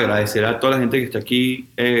 Y nada, agradecer a toda la gente que está aquí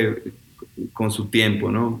con su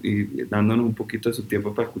tiempo, ¿no? Y dándonos un poquito de su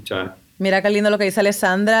tiempo para escuchar. Mira qué lindo lo que dice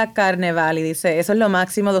Alessandra Carneval, y dice, eso es lo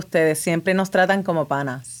máximo de ustedes, siempre nos tratan como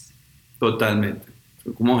panas. Totalmente,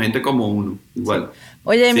 como gente como uno, igual. Sí.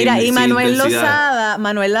 Oye, mira, y Manuel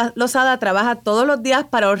Lozada trabaja todos los días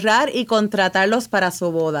para ahorrar y contratarlos para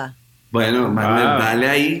su boda. Bueno, Manuel, dale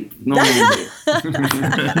ahí. No,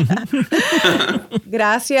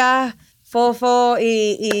 Gracias, Fofo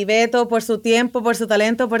y Beto, por su tiempo, por su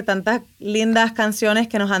talento, por tantas lindas canciones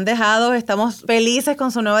que nos han dejado. Estamos felices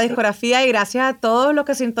con su nueva discografía y gracias a todos los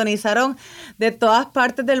que sintonizaron de todas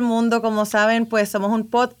partes del mundo. Como saben, pues somos un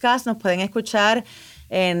podcast, nos pueden escuchar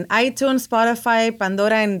en iTunes, Spotify,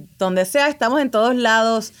 Pandora, en donde sea. Estamos en todos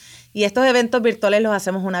lados. Y estos eventos virtuales los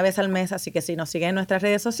hacemos una vez al mes, así que si nos siguen en nuestras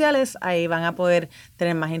redes sociales, ahí van a poder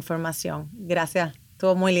tener más información. Gracias,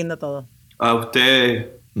 estuvo muy lindo todo. A ustedes.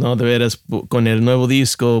 No, de veras, con el nuevo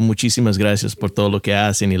disco, muchísimas gracias por todo lo que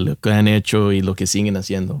hacen y lo que han hecho y lo que siguen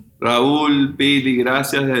haciendo. Raúl, Pili,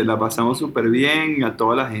 gracias, la pasamos súper bien. A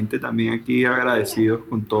toda la gente también aquí agradecidos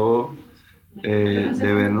con todo de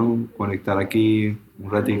vernos, conectar aquí un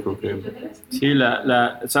ratico, creo. Sí,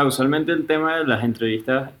 o sea, usualmente el tema de las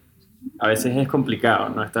entrevistas a veces es complicado,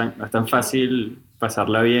 no es tan fácil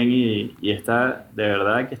pasarla bien y esta de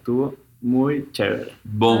verdad que estuvo muy chévere.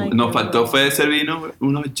 Nos faltó fue servirnos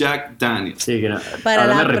unos Jack Daniels. Sí, para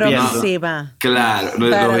la próxima. Claro,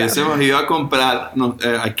 los hubiésemos ido a comprar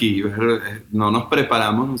aquí, no nos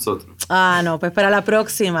preparamos nosotros. No, pues para la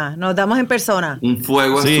próxima, nos damos en persona. Un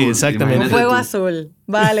fuego azul. Sí, exactamente. Un fuego azul.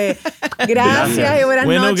 Vale. Gracias y buenas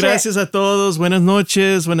noches. Bueno, gracias a todos. Buenas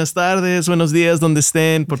noches, buenas tardes, buenos días, donde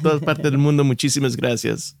estén, por todas partes del mundo. Muchísimas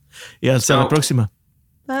gracias. Y hasta la próxima.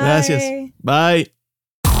 Bye. Gracias. Bye.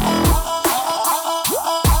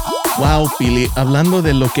 Wow, Pili, hablando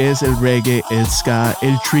de lo que es el reggae, el ska,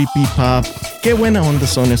 el trippy pop, qué buena onda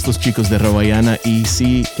son estos chicos de Rawayana. Y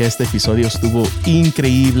sí, que este episodio estuvo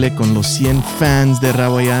increíble con los 100 fans de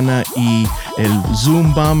Rawayana y el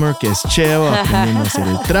Zoom Bomber, que es Cheo, aprendiendo a hacer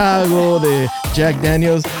el trago de Jack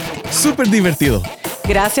Daniels. Súper divertido.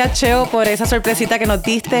 Gracias, Cheo, por esa sorpresita que nos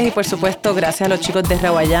diste y por supuesto gracias a los chicos de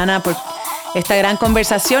Rawayana por esta gran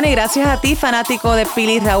conversación y gracias a ti, fanático de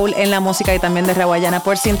Pili y Raúl en la música y también de Rawayana,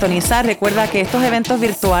 por sintonizar. Recuerda que estos eventos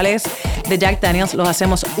virtuales de Jack Daniels los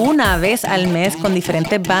hacemos una vez al mes con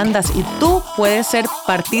diferentes bandas y tú puedes ser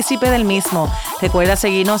partícipe del mismo. Recuerda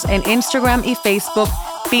seguirnos en Instagram y Facebook,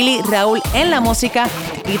 Pili Raúl en la música,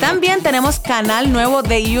 y también tenemos canal nuevo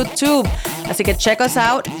de YouTube, así que check us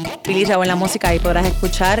out, Pili Raúl en la música, ahí podrás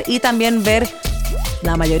escuchar y también ver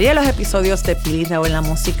la mayoría de los episodios de Pili Raúl en la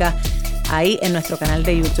música ahí en nuestro canal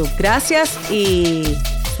de YouTube. Gracias y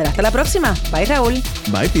será hasta la próxima. Bye, Raúl.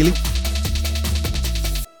 Bye, Pili.